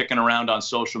stuff kicking around on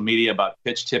social media about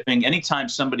pitch tipping. Anytime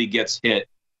somebody gets hit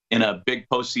in a big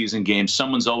postseason game,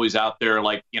 someone's always out there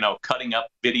cutting up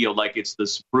video like it's the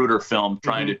Zapruder film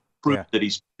trying to prove that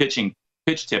he's pitch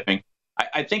tipping.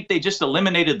 I think they just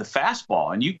eliminated the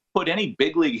fastball. And you put any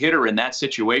big league hitter in that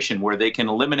situation where they can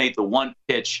eliminate the one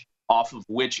pitch off of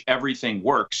which everything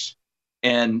works.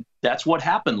 And that's what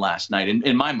happened last night,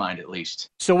 in my mind at least.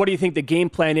 So what do you think the game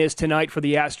plan is tonight for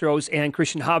the Astros and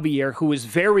Christian Javier, who is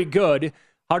very good?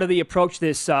 How do they approach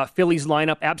this Phillies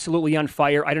lineup? Absolutely on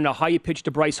fire. I don't know how you pitch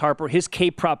to Bryce Harper. His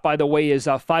K prop, by the way, is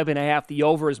 5.5. The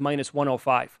over is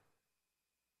 -105.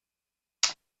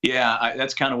 Yeah,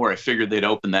 that's kind of where I figured they'd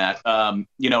open that.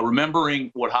 Remembering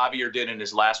what Javier did in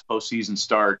his last postseason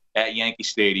start at Yankee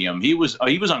Stadium, he was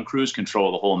on cruise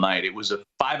control the whole night. It was a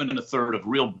 5 1/3 of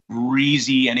real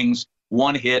breezy innings,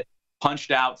 one hit, punched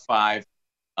out 5.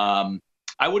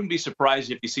 I wouldn't be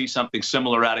surprised if you see something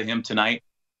similar out of him tonight.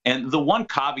 And the one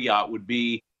caveat would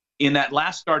be in that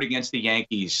last start against the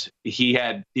Yankees, he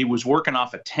was working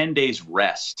off a 10 days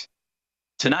rest.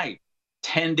 Tonight,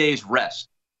 10 days rest.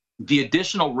 The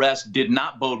additional rest did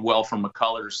not bode well for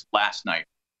McCullers last night.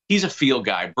 he's a field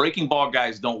guy. Breaking ball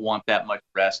guys don't want that much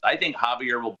rest. I think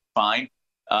Javier will be fine.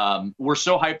 We're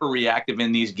so hyper-reactive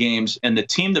in these games, and the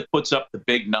team that puts up the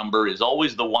big number is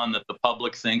always the one that the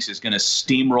public thinks is going to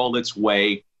steamroll its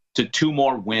way to 2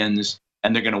 more wins,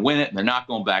 and they're going to win it, and they're not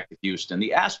going back to Houston.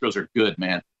 The Astros are good,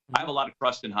 man. I have a lot of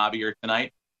trust in Javier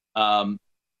tonight.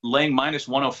 Laying minus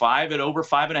 105 at over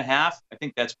 5.5, I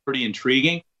think that's pretty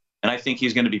intriguing, and I think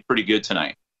he's going to be pretty good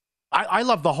tonight. I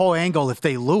love the whole angle. If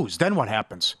they lose, then what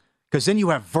happens? Because then you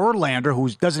have Verlander, who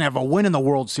doesn't have a win in the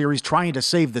World Series, trying to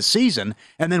save the season.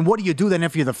 And then what do you do then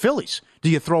if you're the Phillies? Do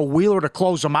you throw Wheeler to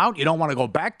close them out? You don't want to go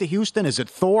back to Houston? Is it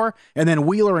Thor? And then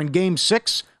Wheeler in Game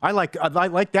 6? I like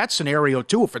that scenario,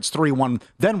 too. If it's 3-1,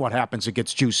 then what happens? It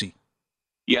gets juicy.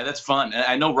 Yeah, that's fun.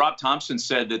 I know Rob Thompson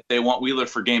said that they want Wheeler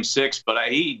for Game 6, but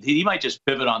he might just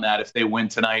pivot on that if they win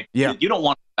tonight. Yeah. You don't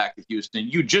want to go back to Houston.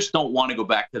 You just don't want to go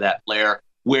back to that lair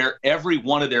where every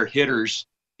one of their hitters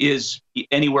is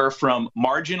anywhere from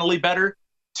marginally better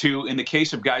to, in the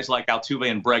case of guys like Altuve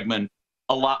and Bregman,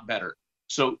 a lot better.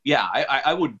 So, yeah,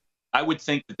 I would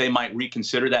think that they might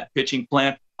reconsider that pitching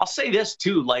plan. I'll say this,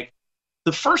 too. Like,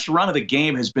 the first run of the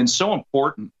game has been so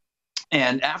important.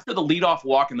 And after the leadoff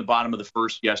walk in the bottom of the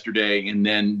first yesterday, and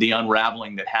then the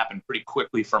unraveling that happened pretty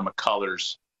quickly from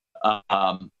McCullers,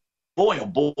 boy, oh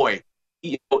boy,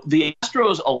 the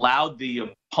Astros allowed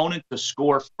the opponent to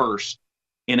score first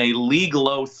in a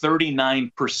league-low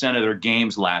 39% of their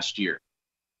games last year.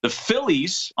 The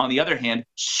Phillies, on the other hand,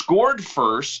 scored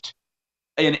first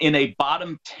in a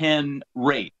bottom 10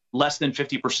 rate, less than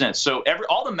 50%. So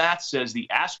all the math says the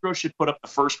Astros should put up the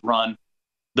first run.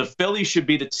 The Phillies should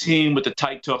be the team with the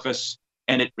tight tuchus,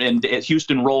 and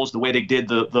Houston rolls the way they did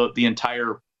the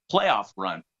entire playoff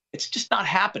run. It's just not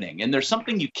happening. And there's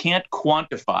something you can't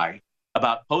quantify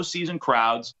about postseason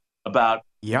crowds, about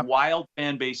wild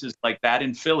fan bases like that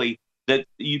in Philly, that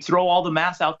you throw all the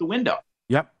math out the window.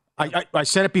 Yep. I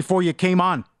said it before you came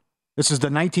on. This is the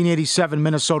 1987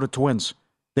 Minnesota Twins.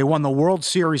 They won the World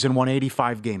Series and won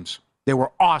 85 games. They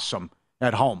were awesome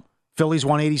at home. Phillies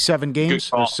won 87 games.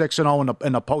 They're 6-0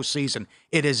 in the postseason.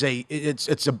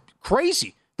 It's a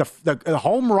crazy. The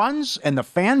home runs and the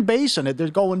fan base, and they're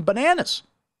going bananas.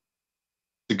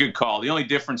 It's a good call. The only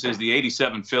difference is the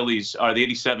 87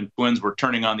 Twins were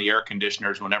turning on the air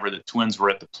conditioners whenever the Twins were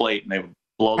at the plate, and they would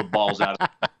blow the balls out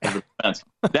of the fence.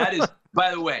 That is,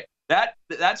 by the way,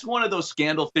 that's one of those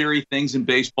scandal theory things in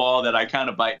baseball that I kind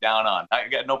of bite down on. I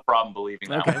got no problem believing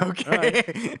that.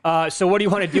 Okay. Right. So what do you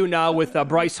want to do now with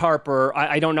Bryce Harper?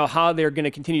 I don't know how they're going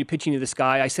to continue pitching to this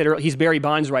guy. I said earlier, he's Barry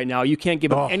Bonds right now. You can't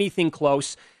give him anything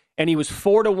close. And he was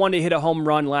 4-1 to hit a home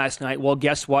run last night. Well,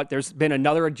 guess what? There's been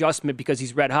another adjustment because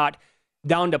he's red hot,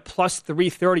 down to plus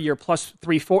 330 or plus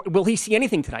 340. Will he see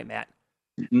anything tonight, Matt?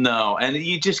 No, and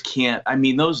you just can't. I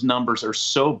mean, those numbers are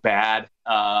so bad.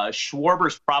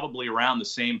 Schwarber's probably around the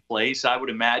same place, I would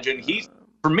imagine.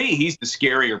 For me, he's the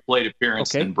scarier plate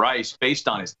appearance than Bryce based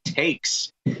on his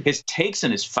takes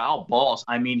and his foul balls.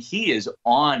 I mean, he is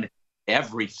on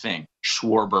everything,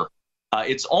 Schwarber.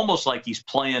 It's almost like he's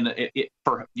playing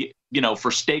for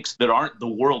stakes that aren't the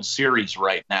World Series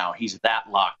right now. He's that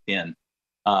locked in.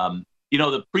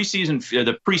 The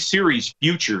pre-series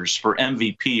futures for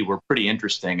MVP were pretty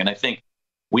interesting, and I think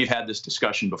we've had this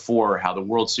discussion before, how the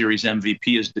World Series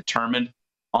MVP is determined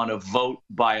on a vote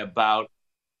by about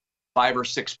 5 or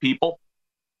 6 people.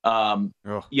 And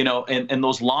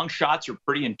those long shots are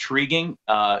pretty intriguing.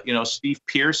 Steve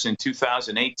Pearce in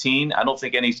 2018, I don't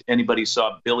think anybody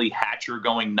saw Billy Hatcher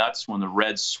going nuts when the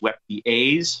Reds swept the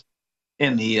A's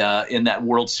in that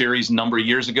World Series a number of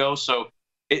years ago. So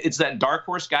it's that dark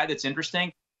horse guy that's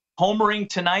interesting. Homering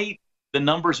tonight, the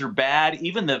numbers are bad.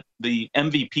 Even the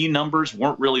MVP numbers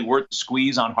weren't really worth the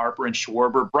squeeze on Harper and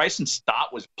Schwarber. Bryson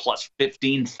Stott was plus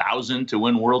 15,000 to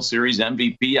win World Series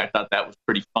MVP. I thought that was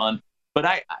pretty fun.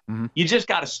 But you just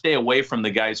got to stay away from the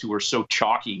guys who are so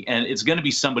chalky, and it's going to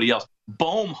be somebody else.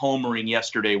 Bohm homering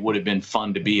yesterday would have been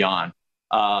fun to be on.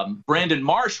 Brandon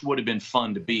Marsh would have been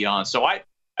fun to be on. So I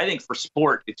think for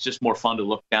sport, it's just more fun to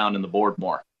look down in the board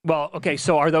more. Well, okay,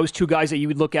 so are those two guys that you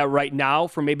would look at right now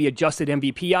for maybe adjusted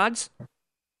MVP odds?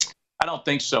 I don't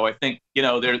think so. I think,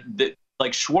 they're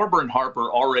like Schwarber and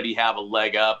Harper already have a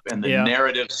leg up, and the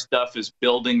narrative stuff is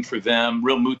building for them.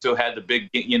 Real Muto had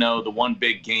the one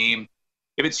big game.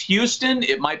 If it's Houston,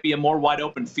 it might be a more wide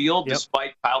open field,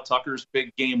 despite Kyle Tucker's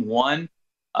big game 1.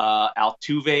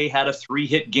 Altuve had a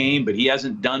 3-hit game, but he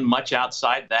hasn't done much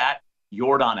outside that.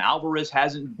 Yordan Alvarez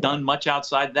hasn't done much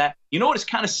outside that. You know what it's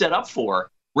kind of set up for?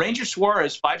 Ranger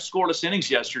Suarez, 5 scoreless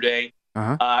innings yesterday.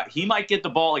 He might get the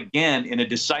ball again in a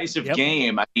decisive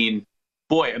game. I mean,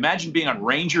 boy, imagine being on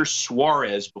Ranger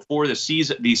Suarez before the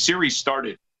series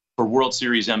started. for World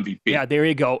Series MVP. Yeah, there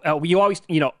you go. We always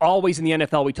in the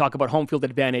NFL, we talk about home field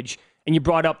advantage, and you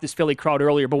brought up this Philly crowd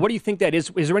earlier, but what do you think that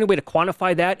is? Is there any way to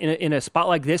quantify that in a spot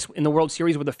like this in the World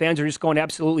Series where the fans are just going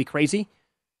absolutely crazy?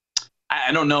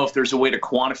 I don't know if there's a way to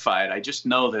quantify it. I just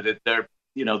know that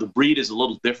the breed is a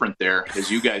little different there, as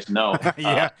you guys know.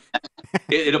 Yeah.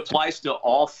 It applies to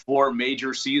all 4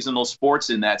 major seasonal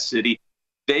sports in that city.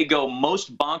 They go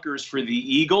most bonkers for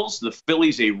the Eagles. The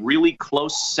Phillies a really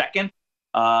close second.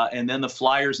 And then the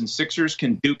Flyers and Sixers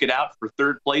can duke it out for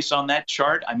third place on that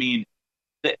chart. I mean,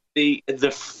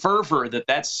 the fervor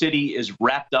that city is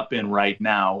wrapped up in right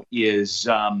now is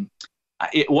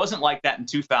it wasn't like that in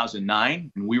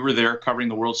 2009. And we were there covering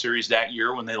the World Series that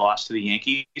year when they lost to the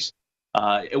Yankees.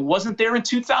 It wasn't there in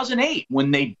 2008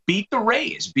 when they beat the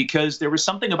Rays, because there was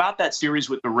something about that series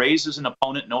with the Rays as an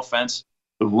opponent, no offense,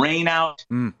 the rain out.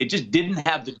 It just didn't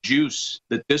have the juice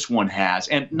that this one has.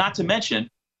 And not to mention,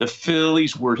 the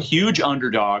Phillies were huge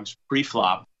underdogs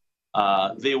pre-flop.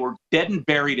 They were dead and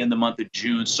buried in the month of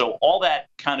June. So all that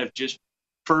kind of just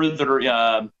further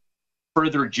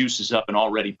juices up an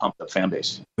already pumped up fan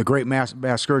base. The great Matt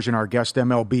Vasgersian, our guest,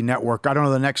 MLB Network. I don't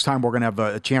know the next time we're going to have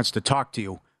a chance to talk to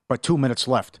you, but 2 minutes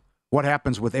left. What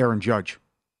happens with Aaron Judge?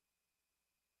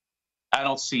 I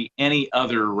don't see any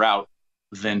other route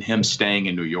than him staying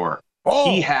in New York.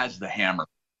 He has the hammer.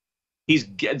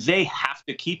 They have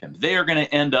to keep him. They are going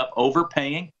to end up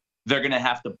overpaying. They're going to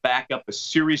have to back up a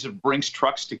series of Brinks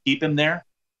trucks to keep him there.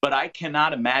 But I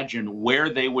cannot imagine where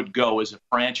they would go as a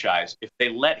franchise if they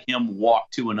let him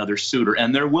walk to another suitor.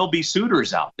 And there will be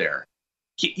suitors out there.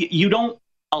 You don't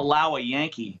allow a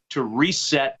Yankee to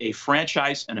reset a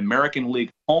franchise and American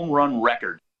League home run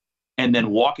record and then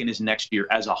walk in his next year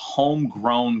as a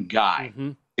homegrown guy.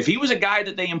 Mm-hmm. If he was a guy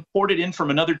that they imported in from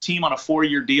another team on a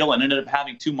 4-year deal and ended up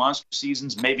having 2 monster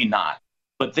seasons, maybe not.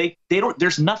 But they don't.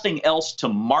 There's nothing else to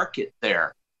market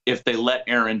there if they let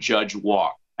Aaron Judge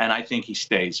walk. And I think he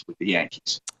stays with the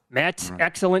Yankees. Matt,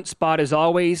 excellent spot as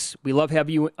always. We love having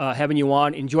you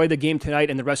on. Enjoy the game tonight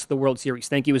and the rest of the World Series.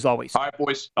 Thank you as always. All right,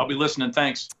 boys. I'll be listening.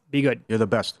 Thanks. Be good. You're the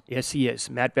best. Yes, he is.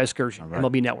 Matt Vasgersian,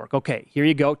 MLB Network. Okay, here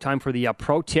you go. Time for the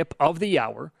pro tip of the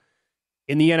hour.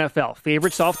 In the NFL,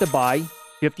 favorites off the bye,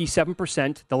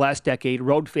 57% the last decade.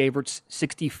 Road favorites,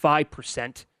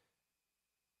 65%.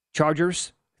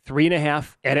 Chargers,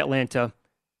 3.5 at Atlanta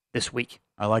this week.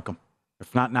 I like them.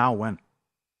 If not now, when?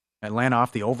 Atlanta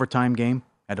off the overtime game.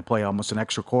 Had to play almost an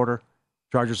extra quarter.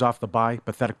 Chargers off the bye.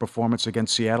 Pathetic performance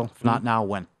against Seattle. If not now,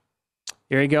 when?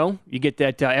 There you go. You get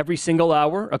that every single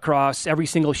hour across every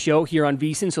single show here on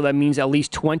VSiN. So that means at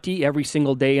least 20 every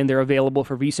single day. And they're available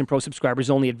for VSiN Pro subscribers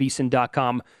only at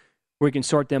VSiN.com, where you can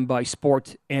sort them by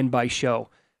sport and by show.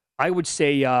 I would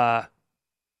say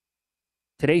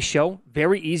today's show,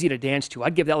 very easy to dance to.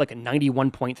 I'd give that like a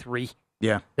 91.3.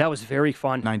 Yeah. That was very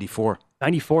fun. 94.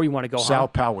 94, you want to go, Sal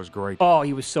Powell was great. Oh,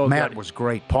 he was so Matt good. was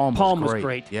great. Palm was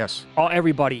great. Yes.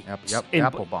 Everybody. Yep.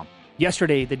 Applebaum.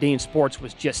 Yesterday, the day in sports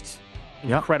was just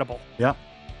incredible. Yep.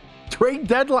 Trade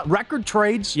deadline, record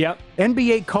trades. Yep.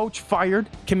 NBA coach fired.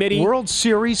 Committee. World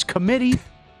Series committee.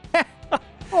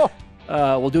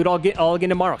 We'll do it all again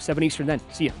tomorrow, 7 Eastern then.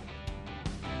 See you.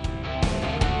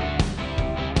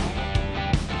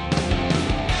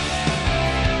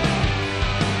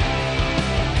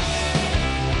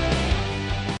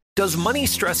 Does money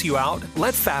stress you out?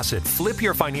 Let Facet flip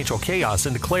your financial chaos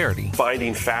into clarity.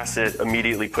 Finding Facet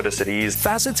immediately put us at ease.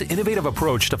 Facet's innovative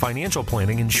approach to financial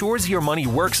planning ensures your money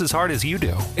works as hard as you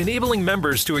do, enabling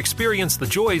members to experience the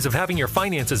joys of having your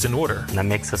finances in order. And that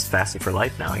makes us Facet for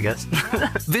life now, I guess.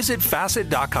 Visit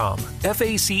Facet.com,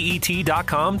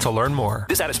 FACET.com to learn more.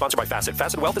 This ad is sponsored by Facet.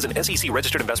 Facet Wealth is an SEC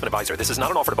registered investment advisor. This is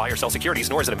not an offer to buy or sell securities,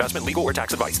 nor is it investment, legal, or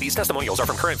tax advice. These testimonials are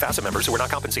from current Facet members who are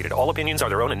not compensated. All opinions are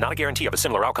their own and not a guarantee of a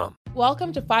similar outcome.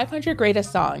 Welcome to 500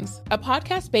 Greatest Songs, a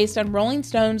podcast based on Rolling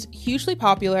Stone's hugely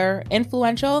popular,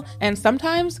 influential, and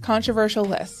sometimes controversial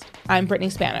list. I'm Brittany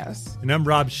Spanos. And I'm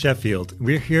Rob Sheffield.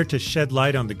 We're here to shed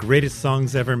light on the greatest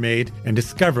songs ever made and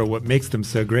discover what makes them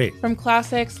so great. From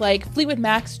classics like Fleetwood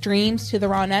Mac's Dreams to the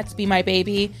Ronettes' Be My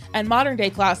Baby, and modern-day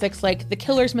classics like The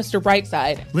Killers' Mr.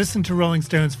 Brightside. Listen to Rolling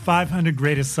Stone's 500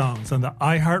 Greatest Songs on the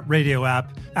iHeartRadio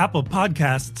app, Apple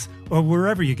Podcasts, or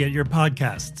wherever you get your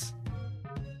podcasts.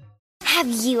 Have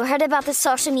you heard about the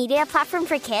social media platform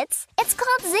for kids? It's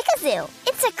called Zigazoo.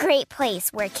 It's a great place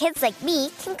where kids like me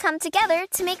can come together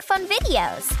to make fun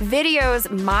videos.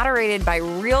 Videos moderated by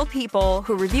real people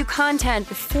who review content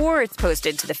before it's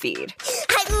posted to the feed.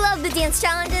 I love the dance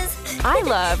challenges. I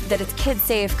love that it's Kid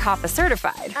Safe COPPA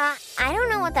certified. I don't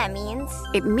know what that means.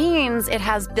 It means it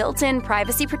has built-in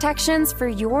privacy protections for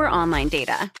your online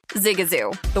data.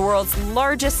 Zigazoo, the world's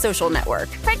largest social network.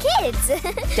 For kids.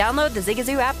 Download the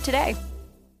Zigazoo app today.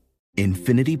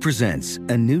 Infiniti presents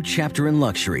a new chapter in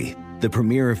luxury, the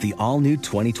premiere of the all-new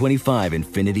 2025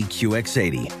 Infiniti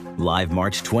QX80, live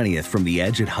March 20th from the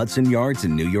Edge at Hudson Yards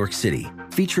in New York City,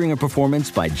 featuring a performance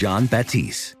by John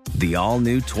Batiste. The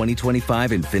all-new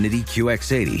 2025 Infiniti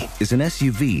QX80 is an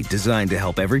SUV designed to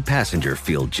help every passenger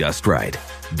feel just right.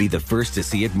 Be the first to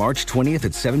see it March 20th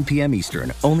at 7 p.m.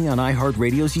 Eastern, only on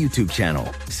iHeartRadio's YouTube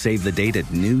channel. Save the date at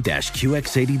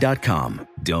new-QX80.com.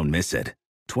 Don't miss it.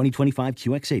 2025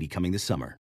 QX80 coming this summer.